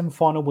 77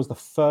 final was the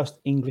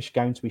first English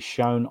game to be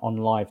shown on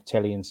live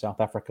telly in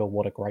South Africa.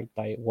 What a great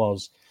day it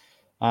was.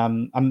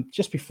 And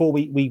just before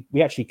we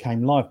actually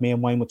came live, me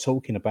and Wayne were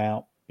talking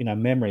about,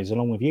 memories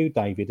along with you,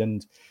 David.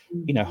 And,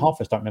 half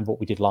of us don't remember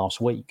what we did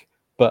last week.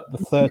 But the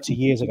 30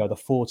 years ago, the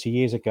 40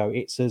 years ago,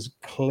 it's as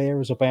clear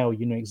as a bell.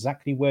 You know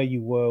exactly where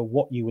you were,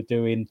 what you were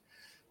doing.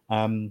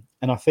 And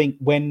I think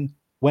when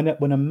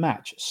a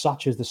match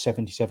such as the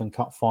 77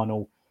 Cup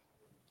final,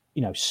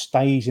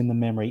 stays in the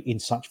memory in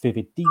such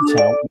vivid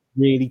detail, it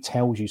really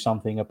tells you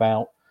something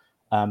about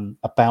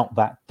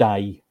that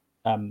day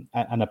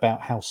and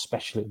about how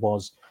special it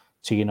was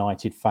to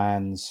United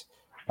fans.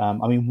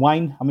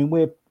 Wayne,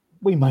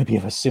 we may be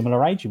of a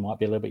similar age. You might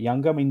be a little bit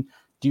younger.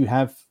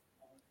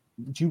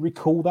 Do you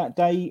recall that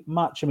day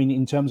much?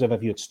 In terms of,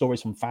 have you had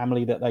stories from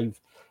family that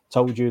they've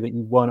told you that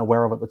you weren't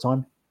aware of at the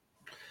time?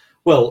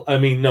 Well,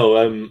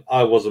 no,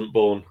 I wasn't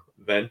born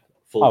then,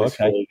 full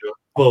disclosure.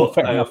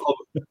 But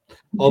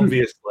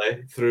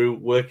obviously, through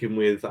working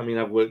with,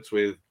 I've worked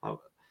with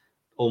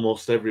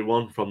almost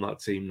everyone from that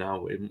team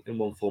now in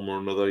one form or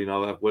another.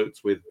 I've worked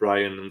with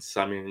Brian and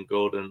Sammy and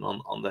Gordon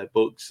on their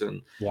books.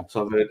 And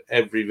so I've heard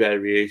every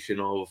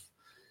variation of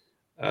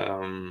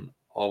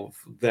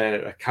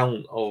their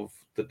account of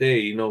the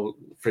day.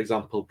 For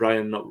example,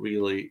 Brian not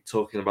really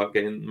talking about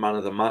getting man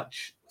of the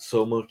match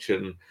so much,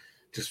 and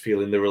just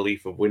feeling the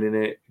relief of winning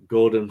it.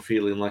 Gordon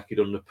feeling like he'd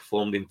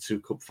underperformed in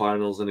 2 cup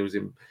finals and he was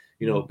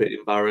a bit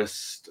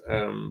embarrassed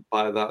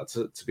by that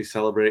to be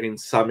celebrating.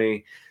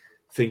 Sammy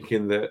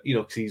thinking that,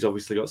 because he's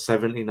obviously got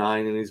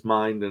 79 in his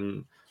mind,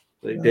 and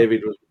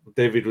David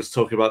was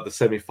talking about the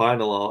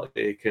semi-final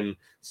heartache, and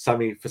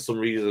Sammy, for some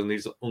reason,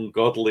 is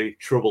ungodly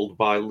troubled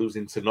by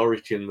losing to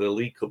Norwich in the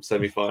League Cup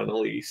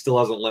semi-final. He still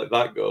hasn't let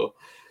that go.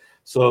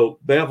 So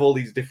they have all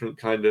these different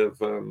kind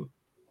of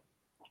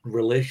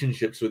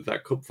relationships with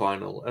that cup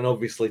final, and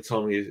obviously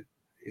Tommy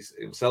is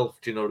himself.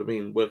 Do you know what I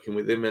mean? Working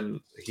with him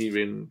and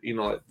hearing,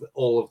 like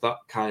all of that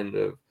kind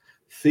of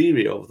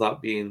theory of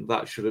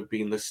that should have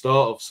been the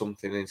start of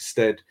something.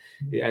 Instead,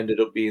 it ended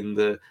up being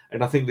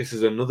and I think this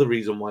is another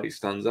reason why it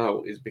stands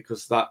out, is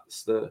because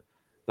that's the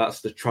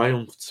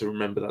triumph to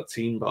remember that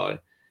team by.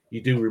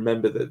 You do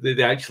remember that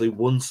they actually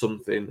won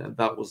something, and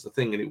that was the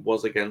thing, and it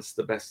was against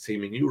the best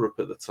team in Europe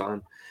at the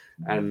time,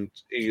 and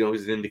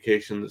is an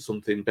indication that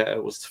something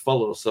better was to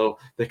follow. So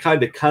they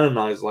kind of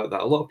canonized like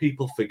that. A lot of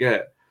people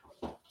forget.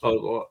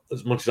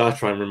 As much as I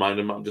try and remind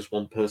them, I'm just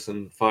one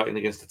person fighting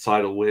against a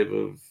tidal wave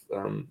of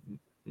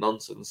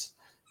nonsense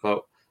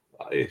about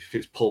if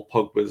it's Paul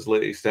Pogba's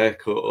latest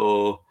haircut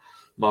or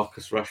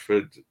Marcus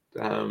Rashford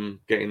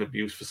getting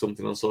abused for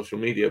something on social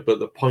media. But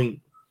the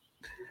point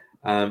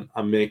I'm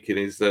making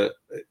is that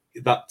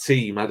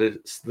team had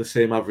the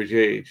same average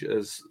age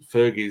as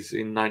Fergie's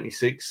in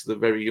 '96, the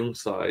very young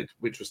side,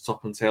 which was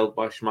top and tailed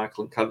by Schmeichel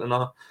and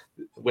Cantona,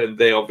 when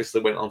they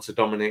obviously went on to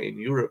dominate in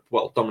Europe,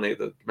 dominate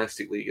the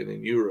domestic league and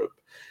in Europe.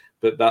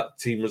 But that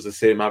team was the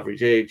same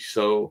average age,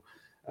 so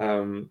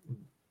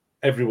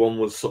everyone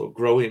was sort of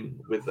growing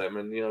with them,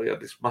 and you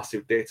had this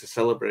massive day to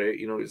celebrate.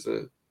 It's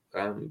a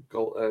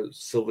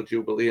silver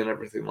jubilee and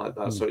everything like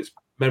that. So it's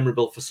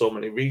memorable for so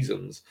many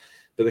reasons.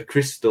 But they're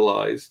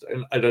crystallized,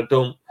 and I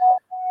don't.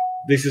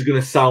 This is going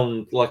to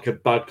sound like a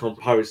bad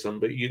comparison,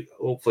 but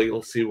hopefully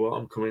you'll see what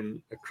I'm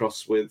coming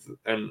across with,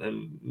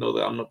 and know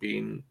that I'm not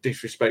being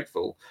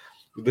disrespectful.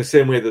 The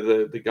same way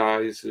that the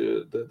guys,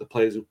 the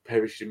players who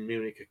perished in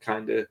Munich, are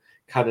kind of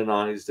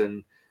canonized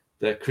and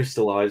they're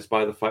crystallized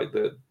by the fact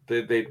that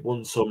they'd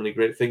won so many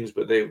great things,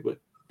 but they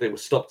were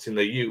stopped in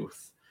their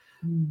youth.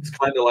 It's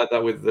kind of like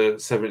that with the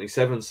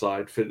 77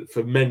 side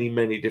for many,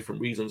 many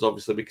different reasons,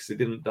 obviously, because they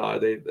didn't die.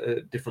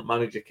 A different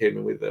manager came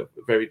in with a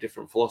very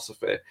different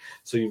philosophy.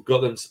 So you've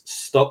got them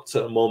stopped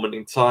at a moment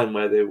in time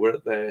where they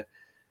were at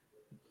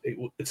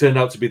it turned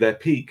out to be their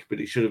peak, but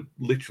it should have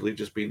literally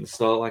just been the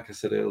start, like I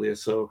said earlier.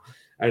 So,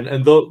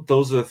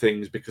 those are the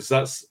things, because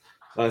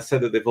I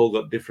said that they've all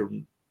got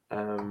different,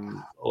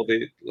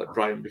 like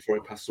Brian before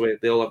he passed away,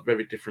 they all have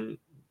very different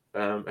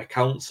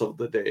accounts of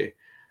the day.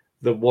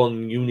 The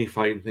one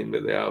unifying thing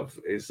that they have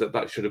is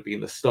that should have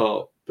been the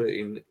start, but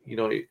it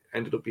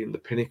ended up being the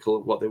pinnacle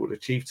of what they would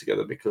achieve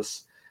together.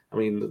 Because I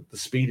mean, the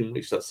speed in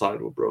which that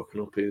side were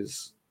broken up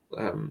is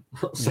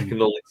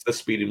second only to the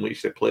speed in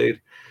which they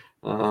played.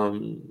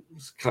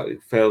 It's kind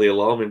of fairly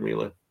alarming,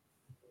 really.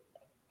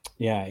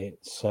 Yeah,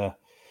 it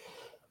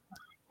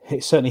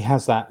certainly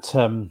has that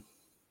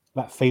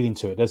feeling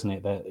to it, doesn't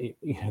it? That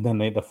then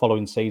the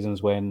following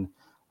seasons when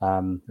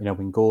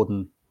when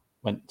Gordon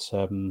went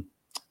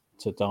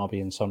to Derby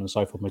and so on and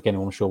so forth. Again,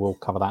 I'm sure we'll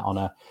cover that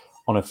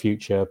on a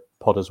future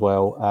pod as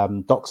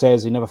well. Doc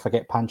says you never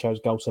forget Pancho's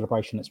goal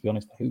celebration. Let's be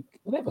honest, who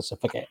would ever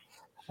forget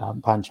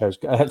Pancho's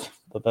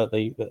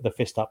the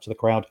fist up to the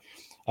crowd?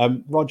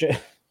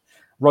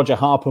 Roger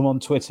Harpham on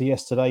Twitter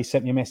yesterday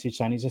sent me a message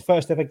saying it's the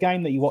first ever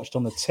game that he watched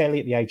on the telly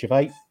at the age of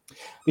 8.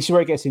 This is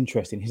where it gets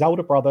interesting. His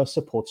older brother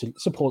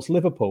supports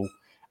Liverpool,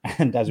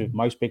 and as with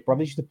most big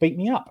brothers, he used to beat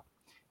me up.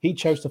 He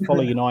chose to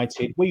follow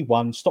United. We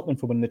won, stopped them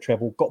from winning the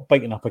treble, got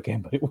beaten up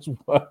again, but it was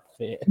worth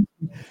it.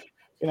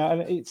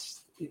 And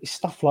it's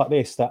stuff like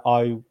this that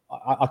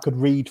I could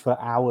read for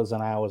hours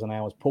and hours and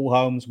hours. Paul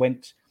Holmes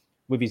went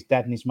with his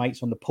dad and his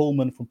mates on the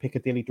Pullman from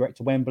Piccadilly direct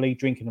to Wembley,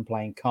 drinking and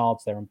playing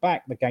cards there and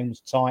back. The game was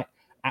tight.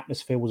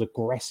 Atmosphere was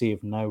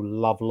aggressive. No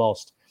love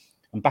lost.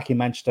 And back in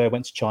Manchester,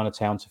 went to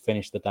Chinatown to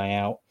finish the day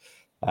out.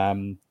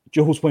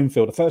 Jules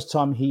Winfield, the first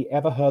time he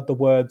ever heard the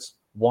words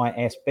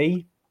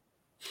YSB,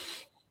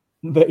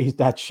 that his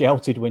dad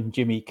shouted when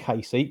Jimmy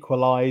Case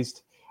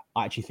equalised.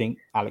 I actually think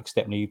Alex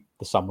Stepney,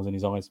 the sun was in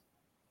his eyes.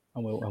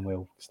 And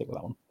we'll stick with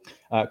that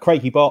one.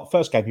 Craigie Bart,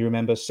 first game he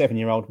remembers,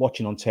 7-year-old,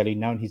 watching on telly,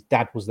 knowing his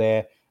dad was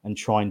there and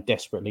trying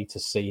desperately to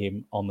see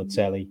him on the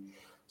telly.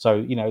 So,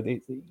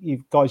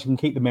 you guys can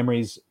keep the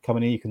memories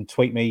coming in. You can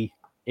tweet me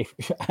if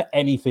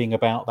anything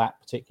about that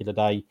particular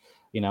day.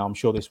 I'm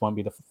sure this won't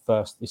be the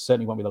first. This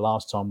certainly won't be the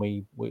last time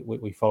we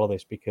follow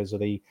this, because of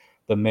the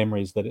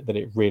memories that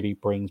it really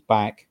brings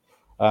back.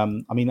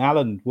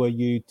 Alan,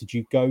 did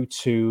you go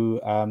to,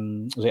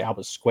 was it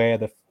Albert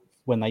Square,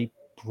 when they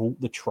brought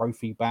the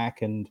trophy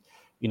back? And,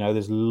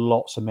 there's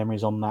lots of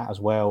memories on that as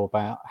well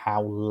about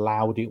how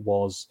loud it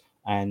was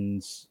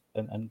and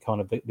kind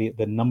of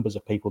the numbers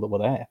of people that were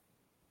there.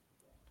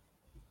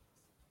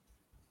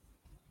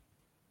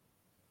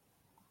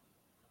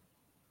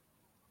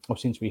 I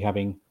seem to be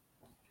having...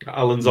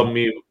 Alan's on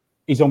mute.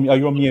 He's on. Oh,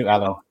 you're on mute,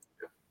 Alan.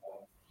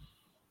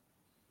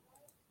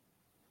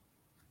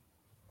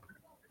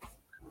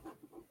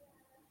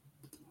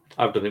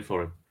 I've done it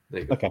for him.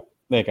 There you go. Okay,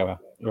 there you go, Al.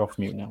 You're off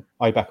mute now.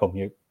 Are you back on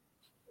mute?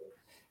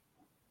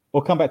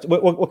 We'll come back to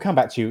we'll come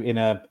back to you in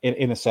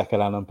a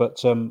second, Alan.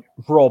 But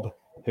Rob,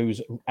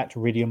 who's at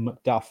Ridium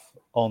McDuff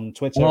on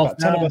Twitter, about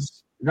 10 of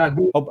us.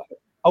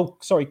 Oh,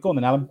 sorry, go on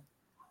then, Alan.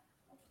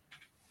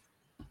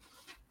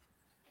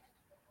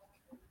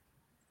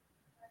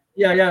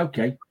 Yeah,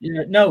 okay.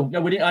 Yeah, no,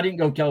 we didn't. I didn't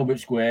go Talbot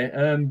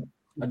Square.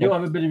 I do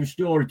have a bit of a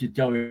story to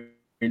tell you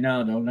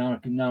now, though. Now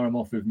I'm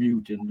off of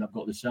mute and I've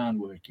got the sound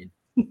working.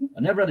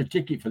 I never had a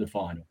ticket for the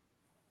final.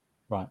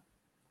 Right.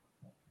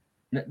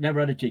 Never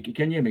had a ticket.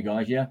 Can you hear me,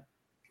 guys? Yeah.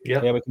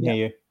 Yeah, we can hear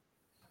you.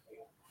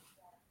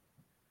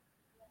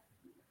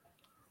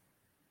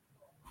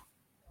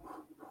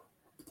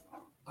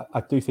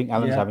 I do think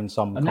Alan's having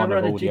some kind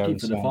of audio and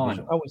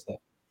sound. Oh, is there?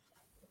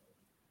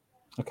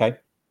 Okay.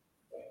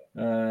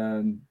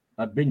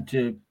 I've been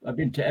to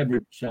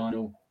every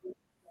final.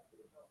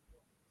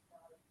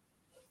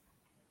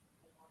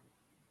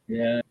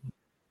 Yeah.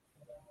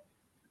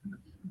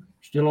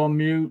 Still on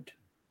mute.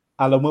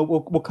 Alan,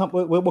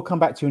 we'll come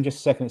back to you in just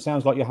a second. It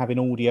sounds like you're having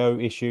audio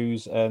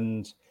issues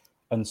and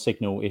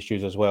signal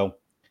issues as well.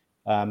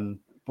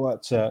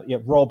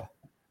 Rob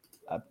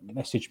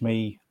messaged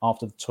me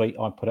after the tweet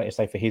I put out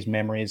yesterday for his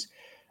memories.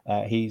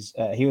 He was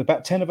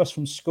about 10 of us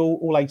from school,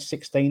 all age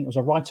 16. It was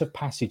a rite of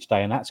passage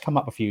day, and that's come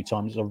up a few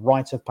times. It's a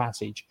rite of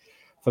passage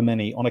for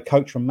many. On a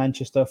coach from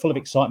Manchester, full of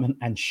excitement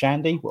and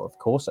shandy. Well, of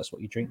course, that's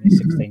what you drink when you're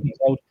 16 years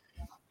old.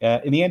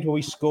 In the end, where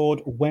we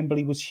scored,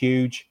 Wembley was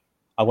huge.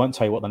 I won't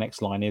tell you what the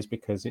next line is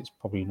because it's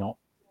probably not.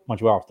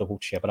 Mind you, are off the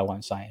wheelchair, but I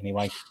won't say it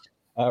anyway.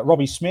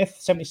 Robbie Smith,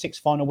 76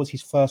 final was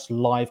his first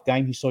live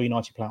game. He saw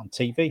United play on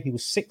TV. He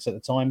was 6 at the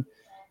time,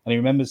 and he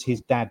remembers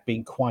his dad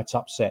being quite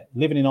upset.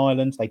 Living in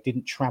Ireland, they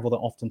didn't travel that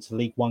often to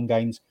League One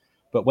games,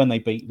 but when they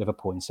beat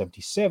Liverpool in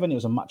 77, it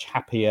was a much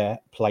happier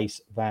place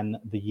than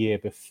the year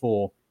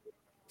before.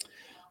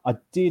 I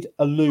did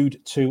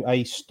allude to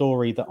a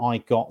story that I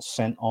got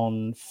sent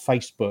on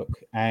Facebook,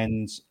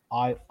 and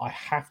I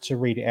have to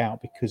read it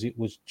out because it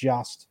was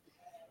just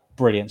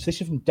brilliant. So this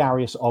is from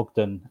Darius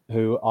Ogden,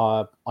 who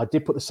I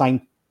did put the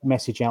same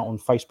message out on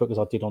Facebook as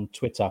I did on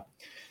Twitter.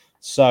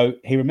 So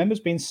he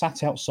remembers being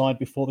sat outside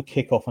before the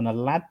kickoff, and a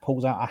lad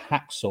pulls out a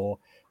hacksaw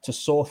to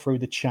saw through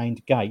the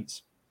chained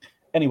gates.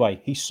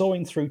 Anyway, he's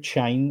sawing through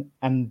chain,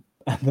 and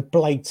the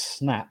blade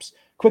snaps.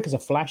 Quick as a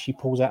flash, he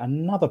pulls out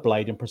another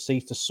blade and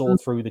proceeds to saw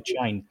through the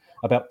chain.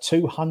 About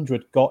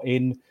 200 got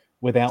in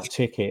without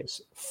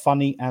tickets.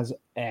 Funny as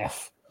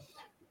F.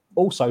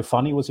 Also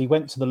funny was he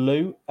went to the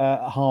loo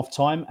at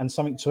half-time and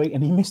something to eat,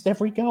 and he missed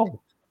every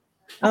goal.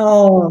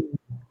 Oh.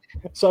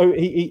 So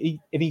he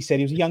said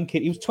he was a young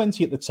kid. He was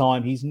 20 at the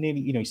time. He's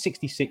nearly,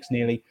 66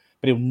 nearly,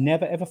 but he'll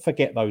never, ever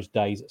forget those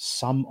days.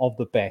 Some of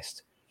the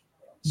best.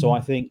 So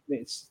I think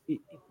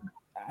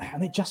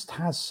and it just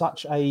has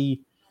such a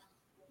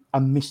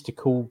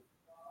mystical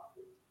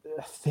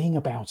thing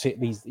about it.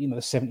 These,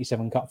 the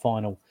 77 Cup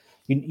final.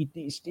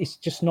 It's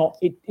just not.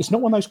 It's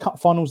not one of those cup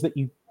finals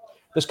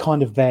that's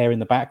kind of there in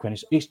the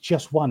background. It's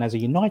just one. As a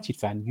United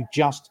fan, you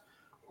just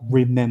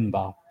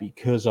remember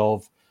because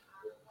of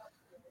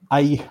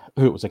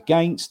who it was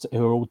against, who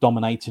were all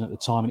dominating at the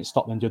time, and it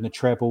stopped them doing the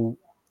treble.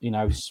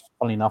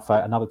 Funnily enough,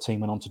 another team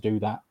went on to do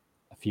that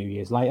a few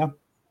years later.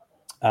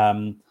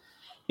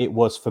 It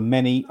was for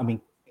many. I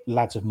mean,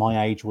 lads of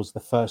my age, was the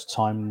first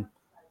time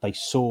they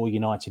saw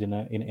United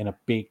in a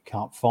big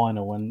cup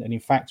final, and in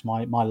fact,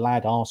 my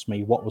lad asked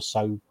me what was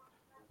so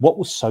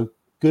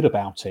good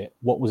about it.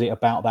 What was it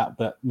about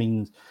that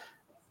means?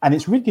 And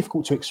it's really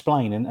difficult to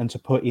explain and to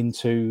put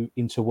into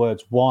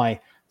words why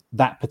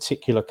that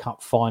particular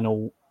cup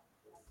final.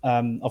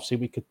 Obviously,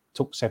 we could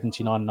talk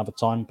 79 another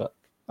time, but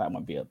that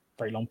won't be a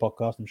very long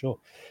podcast, I'm sure.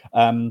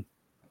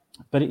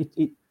 But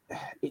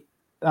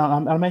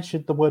I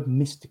mentioned the word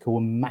mystical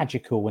and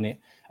magical in it,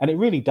 and it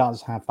really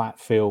does have that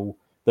feel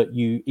that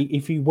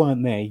if you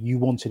weren't there, you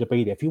wanted to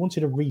be there. If you wanted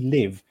to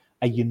relive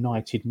a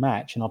United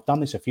match, and I've done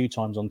this a few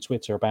times on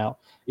Twitter about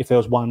if there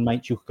was one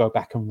match you could go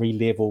back and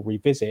relive or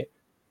revisit,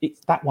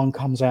 that one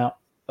comes out.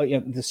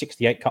 The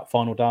 68 Cup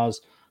final does,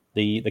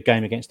 the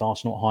game against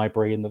Arsenal at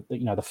Highbury, and the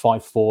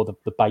 5-4,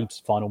 the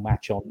Babes final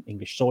match on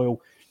English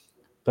soil.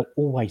 But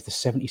always the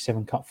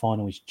 77 Cup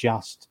final is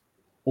just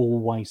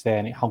always there,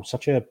 and it holds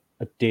such a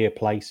dear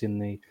place in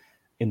the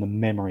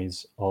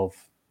memories of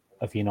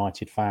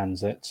United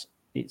fans that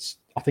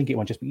I think it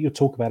won't just be. You'll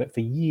talk about it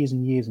for years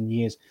and years and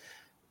years.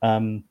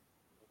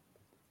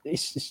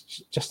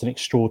 It's just an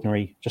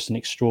extraordinary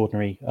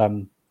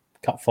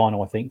cup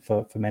final, I think,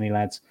 for many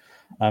lads.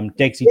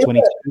 Degsy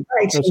 22.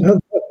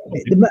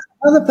 The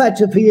other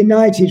factor for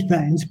United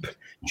fans,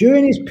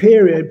 during this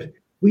period,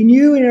 we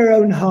knew in our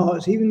own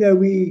hearts, even though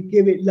we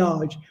give it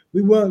large,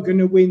 we weren't going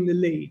to win the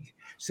league.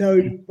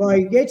 So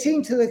by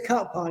getting to the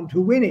cup final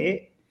to win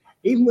it,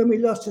 even when we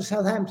lost to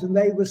Southampton,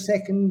 they were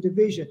second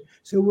division.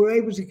 So we're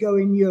able to go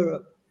in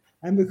Europe.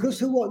 And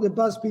because of what the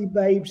Busby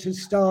Babes had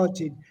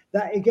started,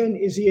 that again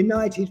is the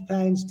United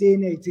fans'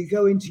 DNA to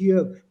go into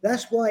Europe.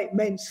 That's why it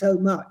meant so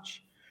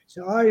much.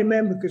 So I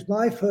remember, because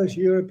my first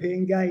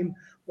European game,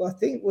 I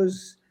think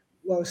was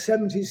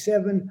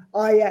 77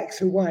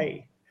 Ajax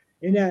away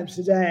in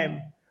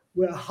Amsterdam,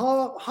 where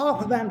half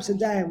of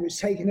Amsterdam was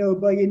taken over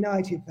by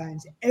United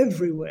fans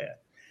everywhere.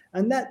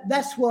 And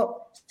that's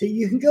what, so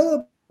you can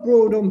go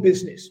abroad on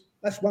business.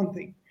 That's one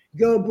thing.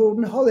 Go abroad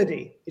on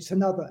holiday. It's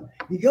another.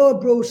 You go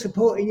abroad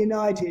supporting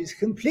United. It's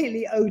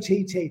completely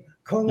OTT.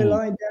 Conga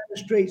line down the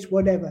streets,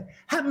 whatever.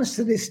 Happens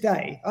to this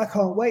day. I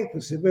can't wait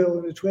for Seville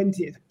on the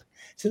 20th.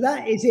 So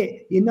that is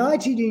it.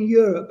 United in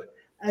Europe,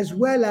 as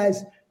well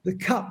as the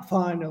cup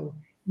final,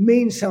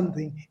 means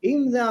something.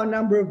 Even though our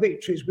number of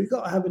victories, we've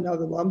got to have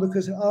another one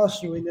because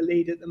Arsenal are in the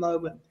lead at the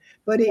moment.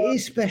 But it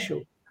is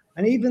special.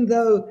 And even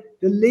though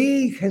the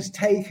league has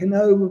taken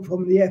over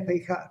from the FA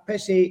Cup,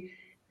 especially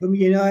from a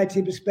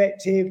United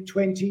perspective,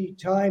 20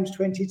 times,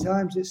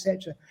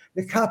 etc.,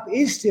 the cup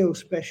is still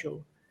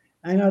special.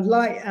 And I'd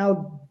like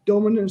our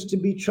dominance to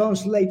be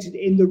translated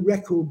in the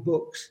record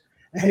books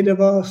ahead of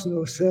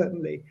Arsenal,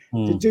 certainly,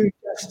 to do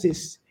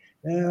justice,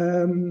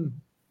 to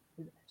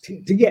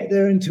get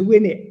there and to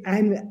win it,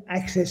 and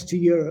access to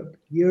Europe.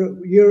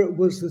 Europe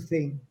was the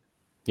thing.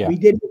 Yeah. We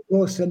did it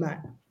for Sir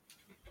Matt.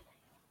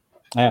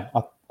 Yeah,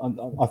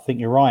 I think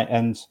you're right.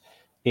 And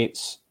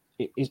it's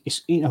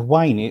in a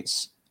way,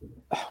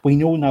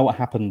 we all know what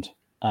happened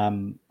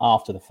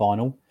after the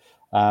final.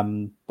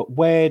 But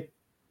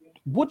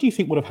what do you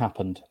think would have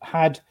happened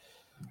had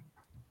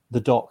the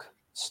Doc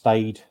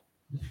stayed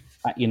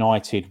at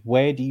United?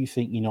 Where do you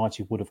think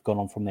United would have gone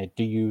on from there?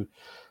 Do you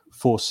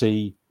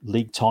foresee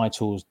league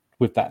titles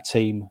with that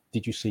team?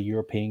 Did you see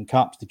European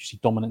Cups? Did you see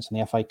dominance in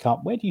the FA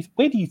Cup? Where do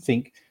you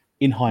think,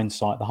 in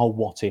hindsight, the whole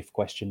what if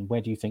question,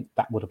 where do you think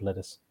that would have led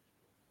us?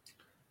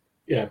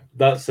 Yeah,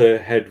 that's a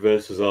head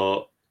versus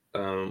heart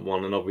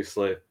one, and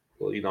obviously,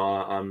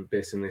 well, I'm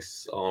basing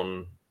this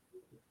on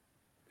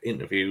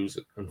interviews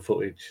and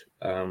footage,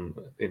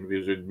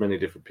 interviews with many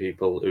different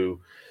people who,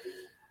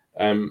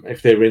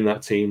 if they were in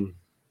that team,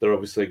 they're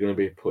obviously going to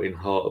be putting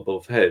heart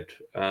above head,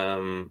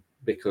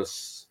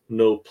 because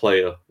no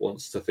player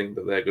wants to think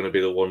that they're going to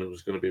be the one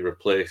who's going to be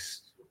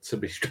replaced to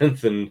be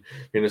strengthened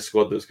in a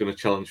squad that's going to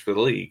challenge for the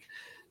league.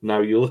 Now,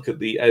 you look at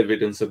the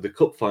evidence of the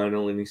cup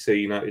final and you say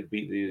United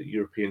beat the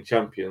European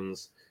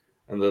champions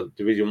and the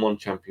Division 1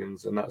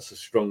 champions, and that's a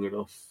strong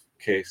enough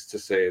case to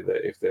say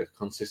that if they're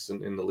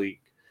consistent in the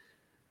league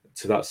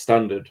to that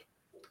standard,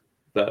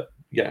 that,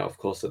 yeah, of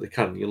course, that they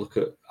can. You look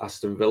at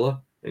Aston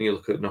Villa and you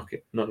look at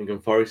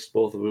Nottingham Forest,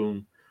 both of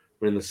whom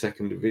were in the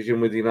second division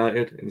with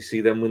United, and you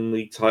see them win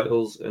league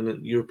titles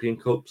and European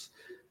Cups,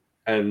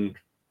 and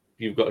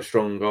you've got a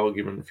strong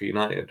argument for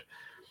United.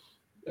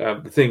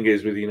 The thing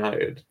is with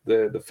United,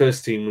 the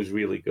first team was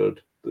really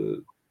good.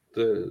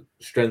 The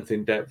strength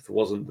in depth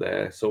wasn't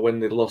there. So when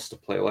they lost a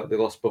player, like they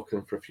lost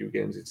Buchan for a few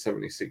games in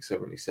 76,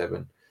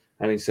 77,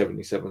 and in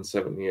 77,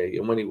 78,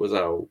 and when he was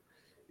out,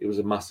 there was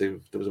a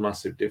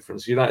massive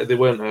difference. United, they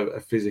weren't a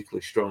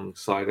physically strong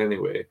side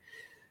anyway.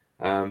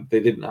 They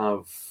didn't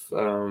have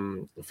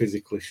a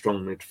physically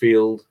strong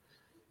midfield.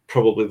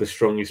 Probably the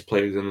strongest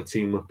players in the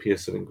team were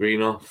Pearson and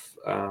Greenough.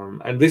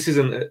 And this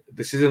isn't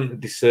a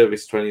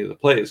disservice to any of the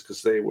players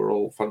because they were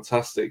all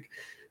fantastic.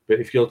 But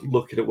if you're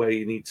looking at where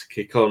you need to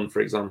kick on,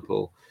 for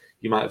example,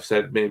 you might have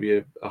said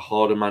maybe a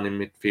harder man in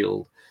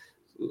midfield.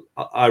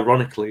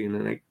 Ironically,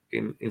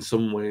 in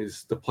some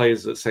ways, the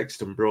players that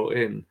Sexton brought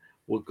in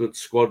were good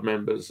squad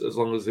members as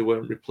long as they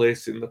weren't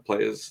replacing the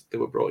players they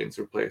were brought in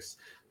to replace.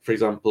 For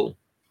example,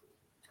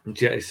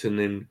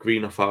 jettisoning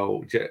Greenough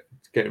out,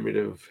 getting rid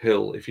of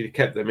Hill. If you'd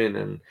kept them in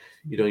and,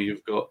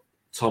 you've got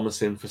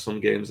Thomas in for some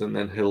games and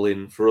then Hill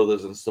in for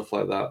others and stuff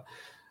like that,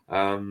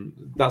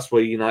 that's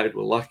where United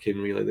were lacking,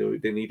 really.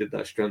 They needed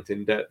that strength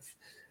in depth.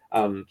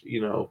 And,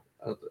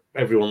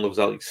 everyone loves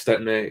Alex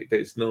Stepney.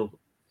 There's no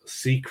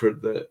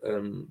secret that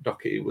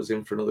Doherty was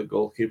in for another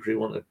goalkeeper. He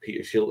wanted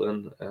Peter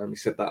Shilton. He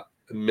said that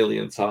a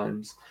million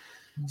times.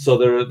 So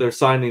there are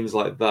signings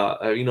like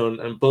that,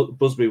 and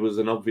Busby was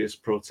an obvious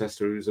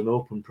protester. He was an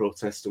open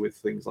protester with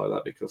things like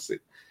that because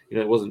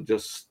it wasn't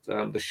just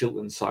the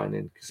Shilton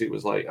signing, because it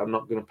was like, I'm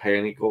not going to pay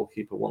any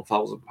goalkeeper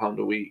 £1,000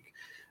 a week.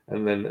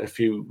 And then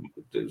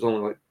it was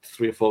only like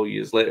 3 or 4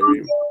 years later,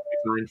 he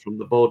resigned from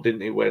the board,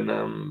 didn't he,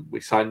 when we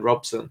signed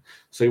Robson.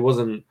 So it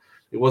wasn't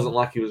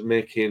like he was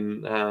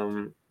making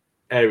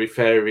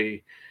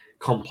airy-fairy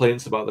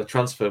complaints about the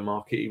transfer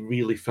market. He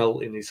really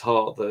felt in his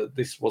heart that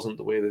this wasn't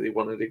the way that he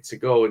wanted it to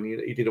go, and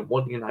he didn't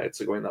want United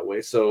to go in that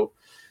way. So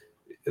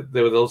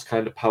there were those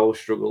kind of power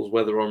struggles,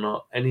 whether or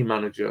not any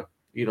manager,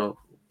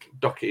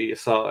 Doherty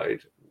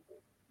aside,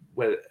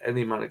 where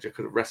any manager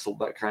could have wrestled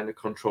that kind of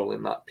control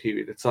in that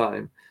period of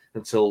time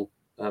until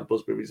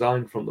Busby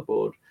resigned from the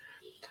board.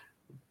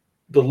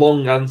 The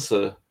long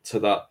answer to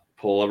that,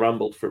 Paul, I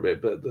rambled for a bit,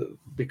 but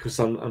because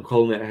I'm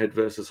calling it a head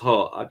versus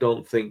heart, I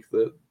don't think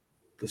that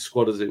the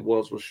squad as it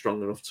was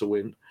strong enough to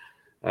win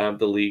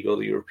the league or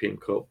the European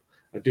Cup.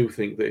 I do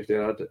think that if they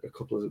had a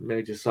couple of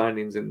major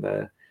signings in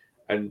there,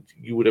 and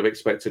you would have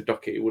expected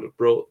Doherty would have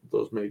brought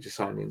those major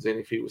signings in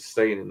if he was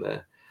staying in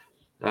there.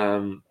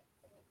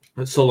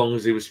 And so long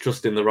as he was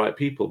trusting the right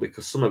people,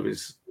 because some of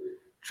his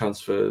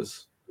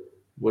transfers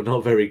were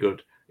not very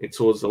good.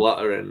 towards the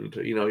latter end.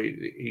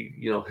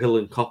 Hill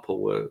and Copper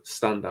were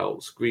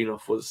standouts.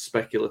 Greenough was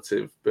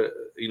speculative, but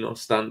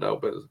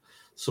standout. But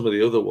some of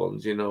the other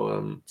ones,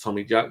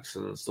 Tommy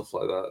Jackson and stuff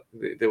like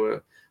that, they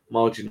were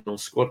marginal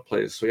squad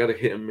players. So he had a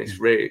hit and miss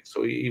rate.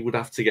 So he would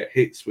have to get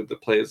hits with the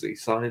players that he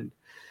signed.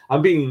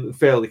 I'm being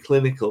fairly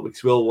clinical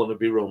because we all want to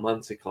be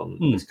romantic on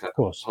this kind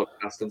of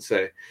podcast and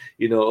say,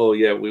 we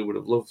would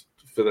have loved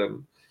for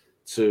them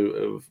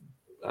to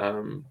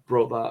have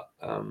brought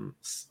that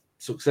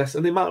success,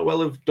 and they might well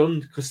have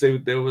done, because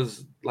there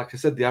was, like I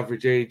said, the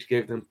average age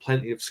gave them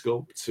plenty of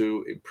scope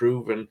to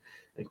improve and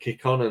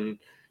kick on, and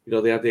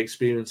they had the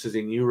experiences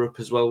in Europe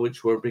as well,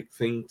 which were a big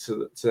thing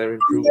to their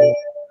improvement.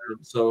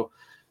 So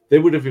they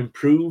would have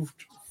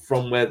improved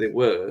from where they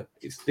were.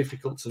 It's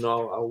difficult to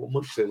know how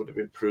much they would have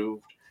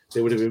improved.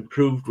 They would have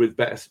improved with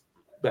better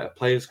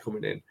players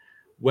coming in.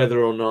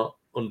 Whether or not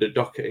under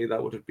Doherty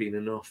that would have been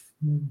enough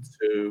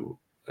to.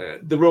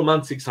 The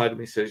romantic side of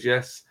me says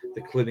yes.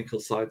 The clinical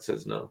side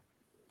says no.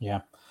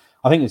 Yeah,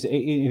 I think it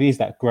is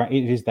that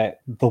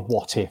the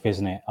what if,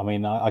 isn't it? I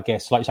mean, I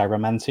guess, like you say,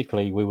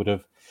 romantically, we would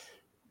have,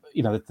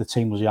 the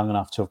team was young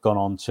enough to have gone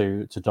on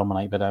to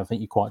dominate. But I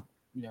think you quite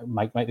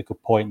make the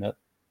good point that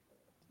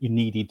you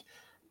needed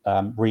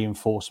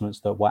reinforcements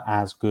that were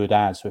as good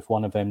as. So if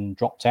one of them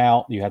dropped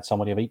out, you had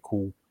somebody of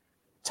equal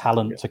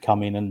talent to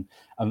come in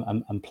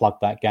and plug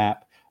that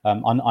gap.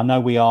 I know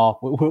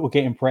we're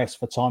getting pressed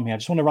for time here. I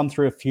just want to run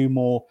through a few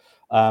more,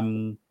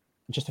 the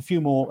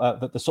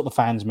sort of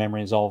fans'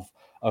 memories of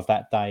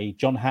that day.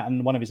 John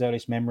Hatton, one of his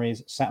earliest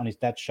memories, sat on his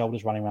dad's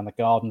shoulders running around the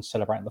garden,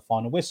 celebrating the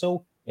final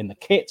whistle in the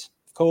kit,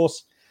 of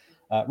course.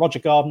 Roger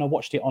Gardner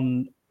watched it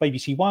on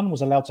BBC One,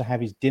 was allowed to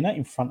have his dinner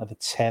in front of the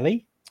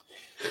telly.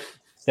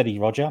 Steady,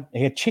 Roger.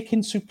 He had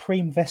chicken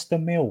supreme Vesta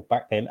meal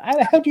back then.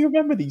 How do you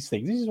remember these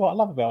things? This is what I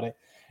love about it.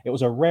 It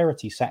was a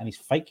rarity, sat in his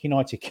fake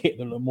United kit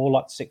that looked more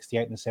like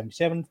 68 than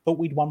 77. Thought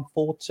we'd won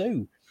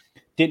 4-2.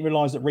 Didn't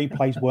realise that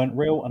replays weren't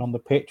real, and on the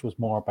pitch was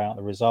more about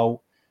the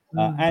result.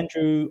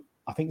 Andrew,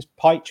 I think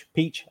it's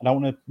Peach, I don't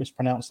want to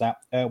mispronounce that,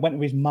 went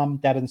with his mum,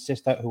 dad and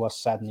sister, who are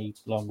sadly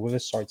no longer with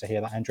us. Sorry to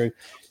hear that, Andrew.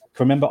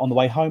 Can remember on the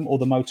way home, all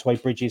the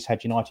motorway bridges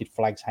had United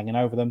flags hanging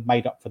over them,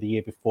 made up for the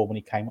year before when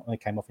they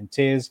came off in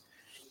tears.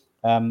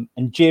 And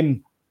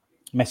Jim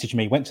messaged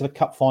me, went to the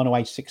cup final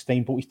age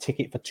 16, bought his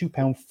ticket for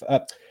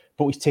 £2.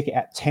 Bought his ticket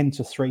at 10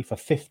 to 3 for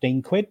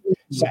 15 quid.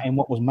 Sat in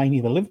what was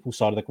mainly the Liverpool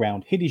side of the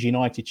ground, hid his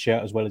United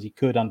shirt as well as he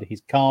could under his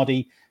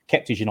cardie,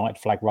 kept his United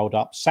flag rolled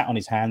up, sat on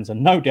his hands,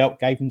 and no doubt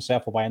gave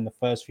himself away in the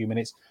first few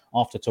minutes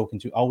after talking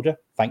to older,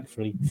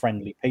 thankfully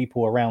friendly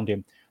people around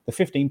him. The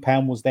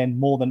 £15 was then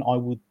more than I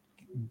would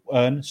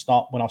earn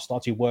when I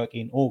started work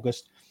in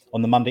August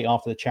on the Monday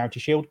after the Charity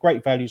Shield.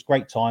 Great values,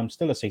 great time,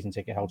 still a season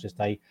ticket holder to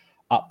stay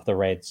up the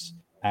Reds.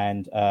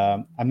 And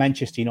a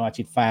Manchester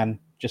United fan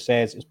just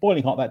says, it's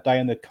boiling hot that day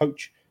and the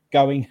coach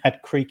going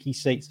had creaky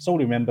seats. That's all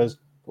he remembers,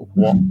 but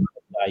what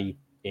a day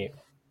it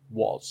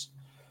was.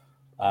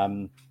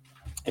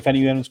 If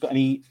anyone's got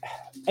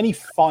any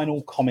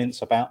final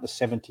comments about the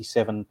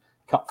 77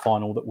 Cup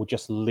final that will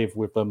just live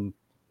with them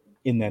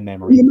in their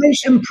memory. You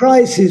mentioned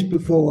prices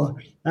before,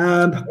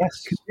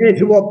 Yes. compared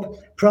to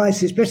what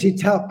prices, especially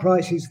tout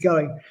prices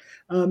going.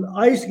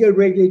 I used to go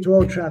regularly to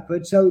Old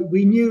Trafford, so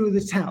we knew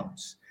the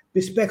touts,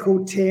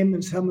 Bespeckled Tim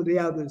and some of the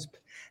others.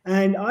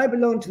 And I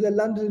belonged to the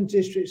London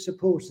District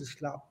Supporters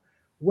Club,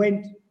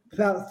 went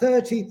about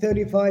 30,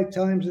 35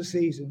 times a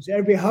season. So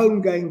every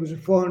home game was a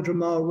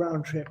 400-mile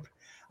round trip.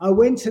 I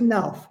went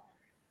enough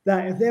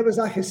that if there was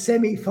like a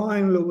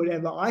semi-final or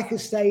whatever, I could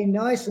stay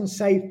nice and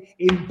safe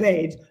in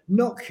bed,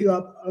 not queue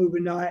up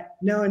overnight,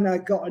 knowing I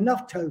got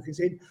enough tokens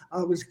in,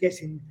 I was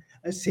getting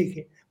a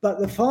ticket. But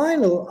the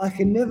final, I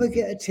can never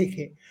get a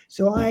ticket.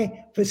 So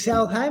for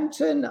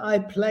Southampton, I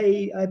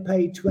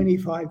paid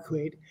 25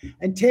 quid.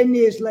 And 10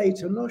 years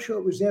later, I'm not sure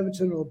it was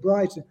Everton or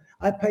Brighton,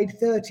 I paid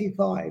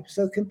 35.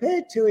 So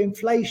compared to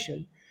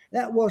inflation,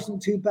 that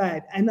wasn't too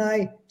bad. And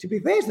to be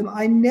fair to them,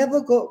 I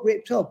never got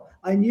ripped off.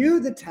 I knew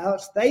the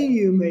touts, they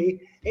knew me,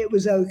 it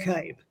was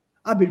okay.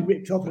 I've been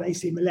ripped off at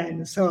AC Milan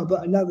and so on,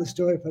 but another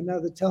story for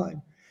another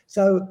time.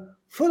 So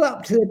full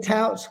up to the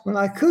touts, when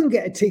I couldn't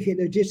get a ticket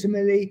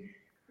legitimately,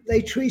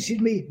 they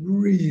treated me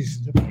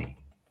reasonably.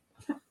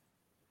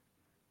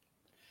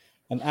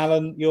 And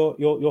Alan,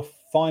 your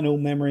final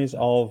memories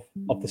of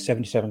the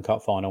 77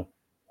 Cup final.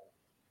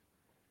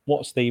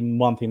 What's the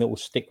one thing that will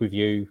stick with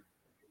you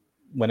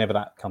whenever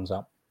that comes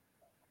up?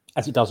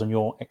 As it does on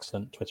your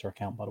excellent Twitter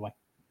account, by the way.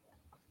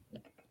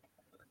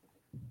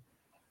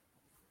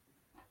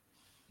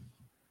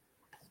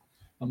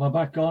 Am I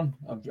back on?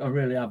 I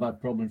really have had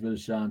problems with the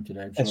sound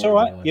today. It's all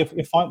right. You're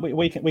fine.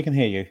 We can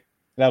hear you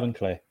loud and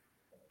clear.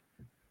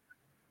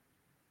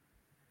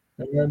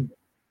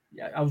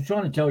 I was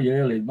trying to tell you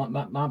earlier,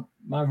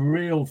 my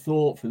real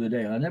thought for the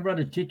day, I never had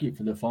a ticket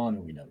for the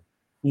final,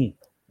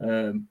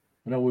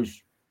 but I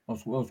was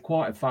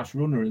quite a fast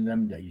runner in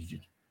them days.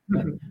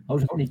 I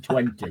was only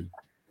 20,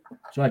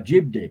 so I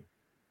jibbed it,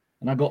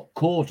 and I got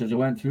caught as I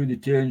went through the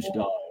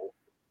turnstile.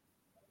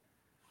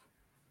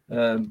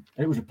 And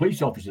it was a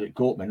police officer that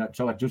caught me. And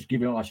so I just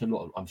give him, I said,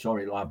 look, I'm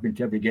sorry, I've been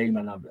to every game.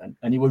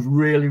 And he was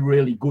really,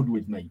 really good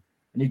with me.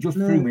 And he just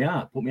threw me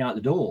out, put me out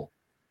the door.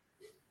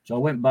 So I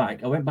went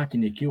back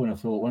in the queue and I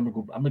thought, well, I'm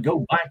going to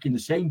go back in the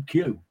same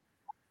queue.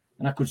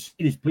 And I could see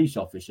this police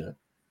officer.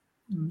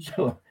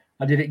 So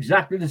I did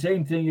exactly the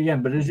same thing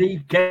again. But as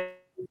he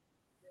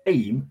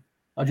came,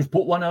 I just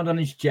put one hand on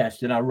his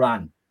chest and I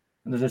ran.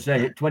 And as I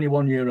say, at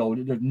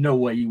 21-year-old, there's no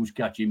way he was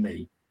catching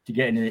me to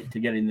get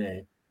in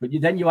there. But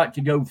then you had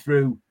to go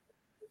through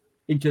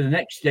into the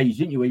next stage,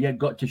 didn't you? Where you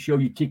got to show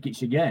your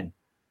tickets again.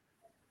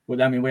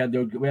 But I mean, I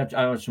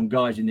had some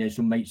guys in there,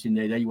 some mates in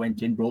there. They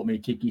went in, brought me a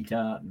ticket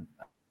out, and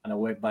I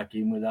went back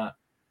in with that.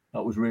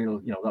 That was real.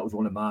 That was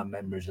one of my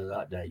memories of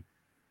that day.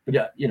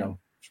 But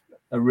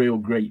a real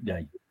great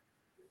day.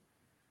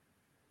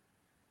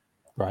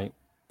 Right.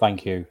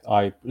 Thank you.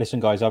 Listen,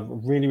 guys, I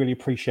really, really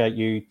appreciate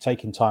you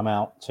taking time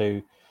out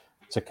to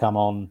come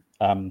on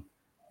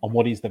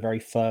what is the very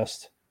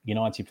first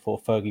United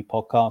Before Fergie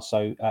podcast.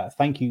 So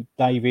thank you,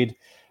 David.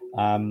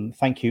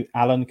 Thank you,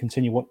 Alan.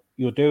 Continue what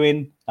you're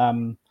doing.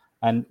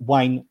 And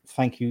Wayne,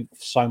 thank you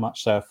so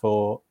much, sir,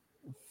 for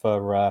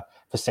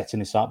setting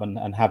this up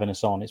and having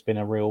us on. It's been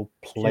a real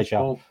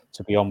pleasure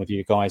to be on with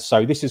you guys.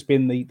 So this has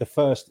been the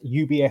first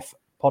UBF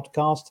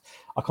podcast.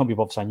 I can't be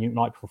bothered saying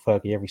United Before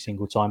Fergie every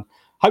single time.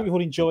 Hope you've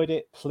all enjoyed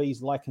it.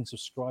 Please like and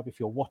subscribe if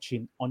you're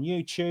watching on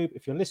YouTube.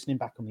 If you're listening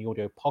back on the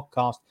audio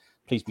podcast,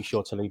 please be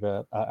sure to leave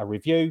a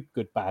review,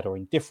 good, bad, or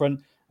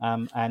indifferent.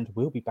 And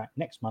we'll be back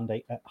next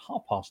Monday at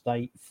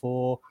 8:30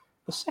 for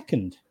the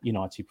second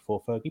United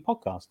Before Fergie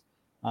podcast.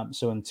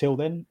 So until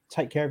then,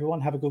 take care,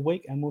 everyone. Have a good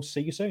week, and we'll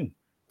see you soon.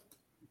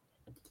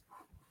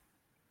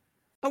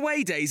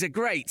 Away days are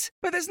great,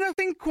 but there's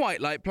nothing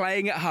quite like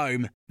playing at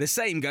home. The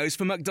same goes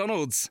for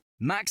McDonald's.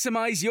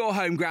 Maximise your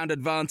home ground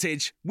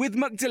advantage with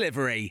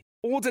McDelivery.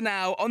 Order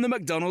now on the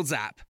McDonald's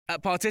app.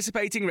 At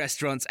participating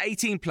restaurants,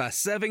 18 plus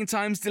serving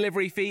times,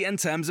 delivery fee and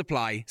terms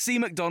apply. See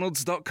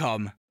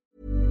mcdonalds.com.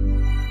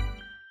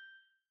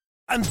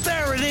 And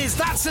there it is,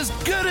 that's as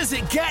good as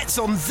it gets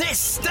on this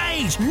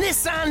stage.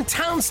 Nissan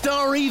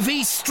Townstar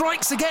EV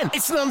strikes again.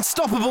 It's an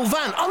unstoppable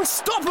van,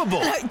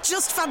 unstoppable.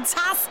 Just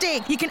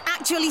fantastic. You can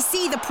actually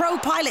see the Pro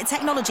Pilot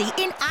technology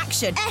in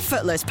action.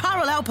 Effortless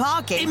parallel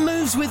parking. It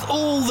moves with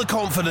all the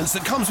confidence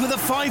that comes with a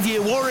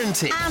 5-year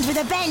warranty. And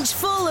with a bench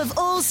full of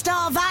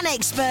all-star van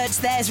experts,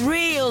 there's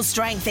real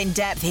strength in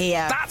depth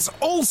here. That's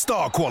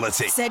all-star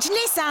quality. Search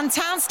Nissan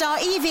Townstar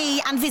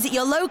EV and visit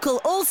your local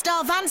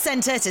all-star van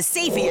centre to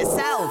see for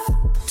yourself.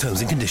 Terms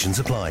and conditions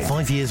apply.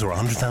 5 years or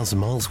 100,000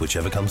 miles,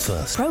 whichever comes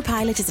first. Pro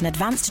Pilot is an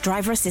advanced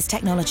driver assist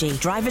technology.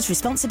 Driver's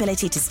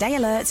responsibility to stay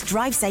alert,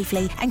 drive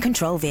safely, and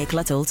control vehicle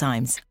at all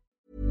times.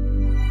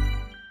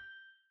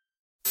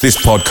 This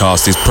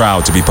podcast is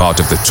proud to be part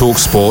of the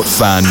TalkSport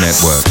Fan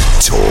Network.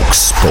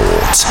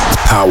 TalkSport.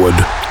 Powered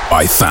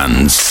by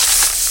fans.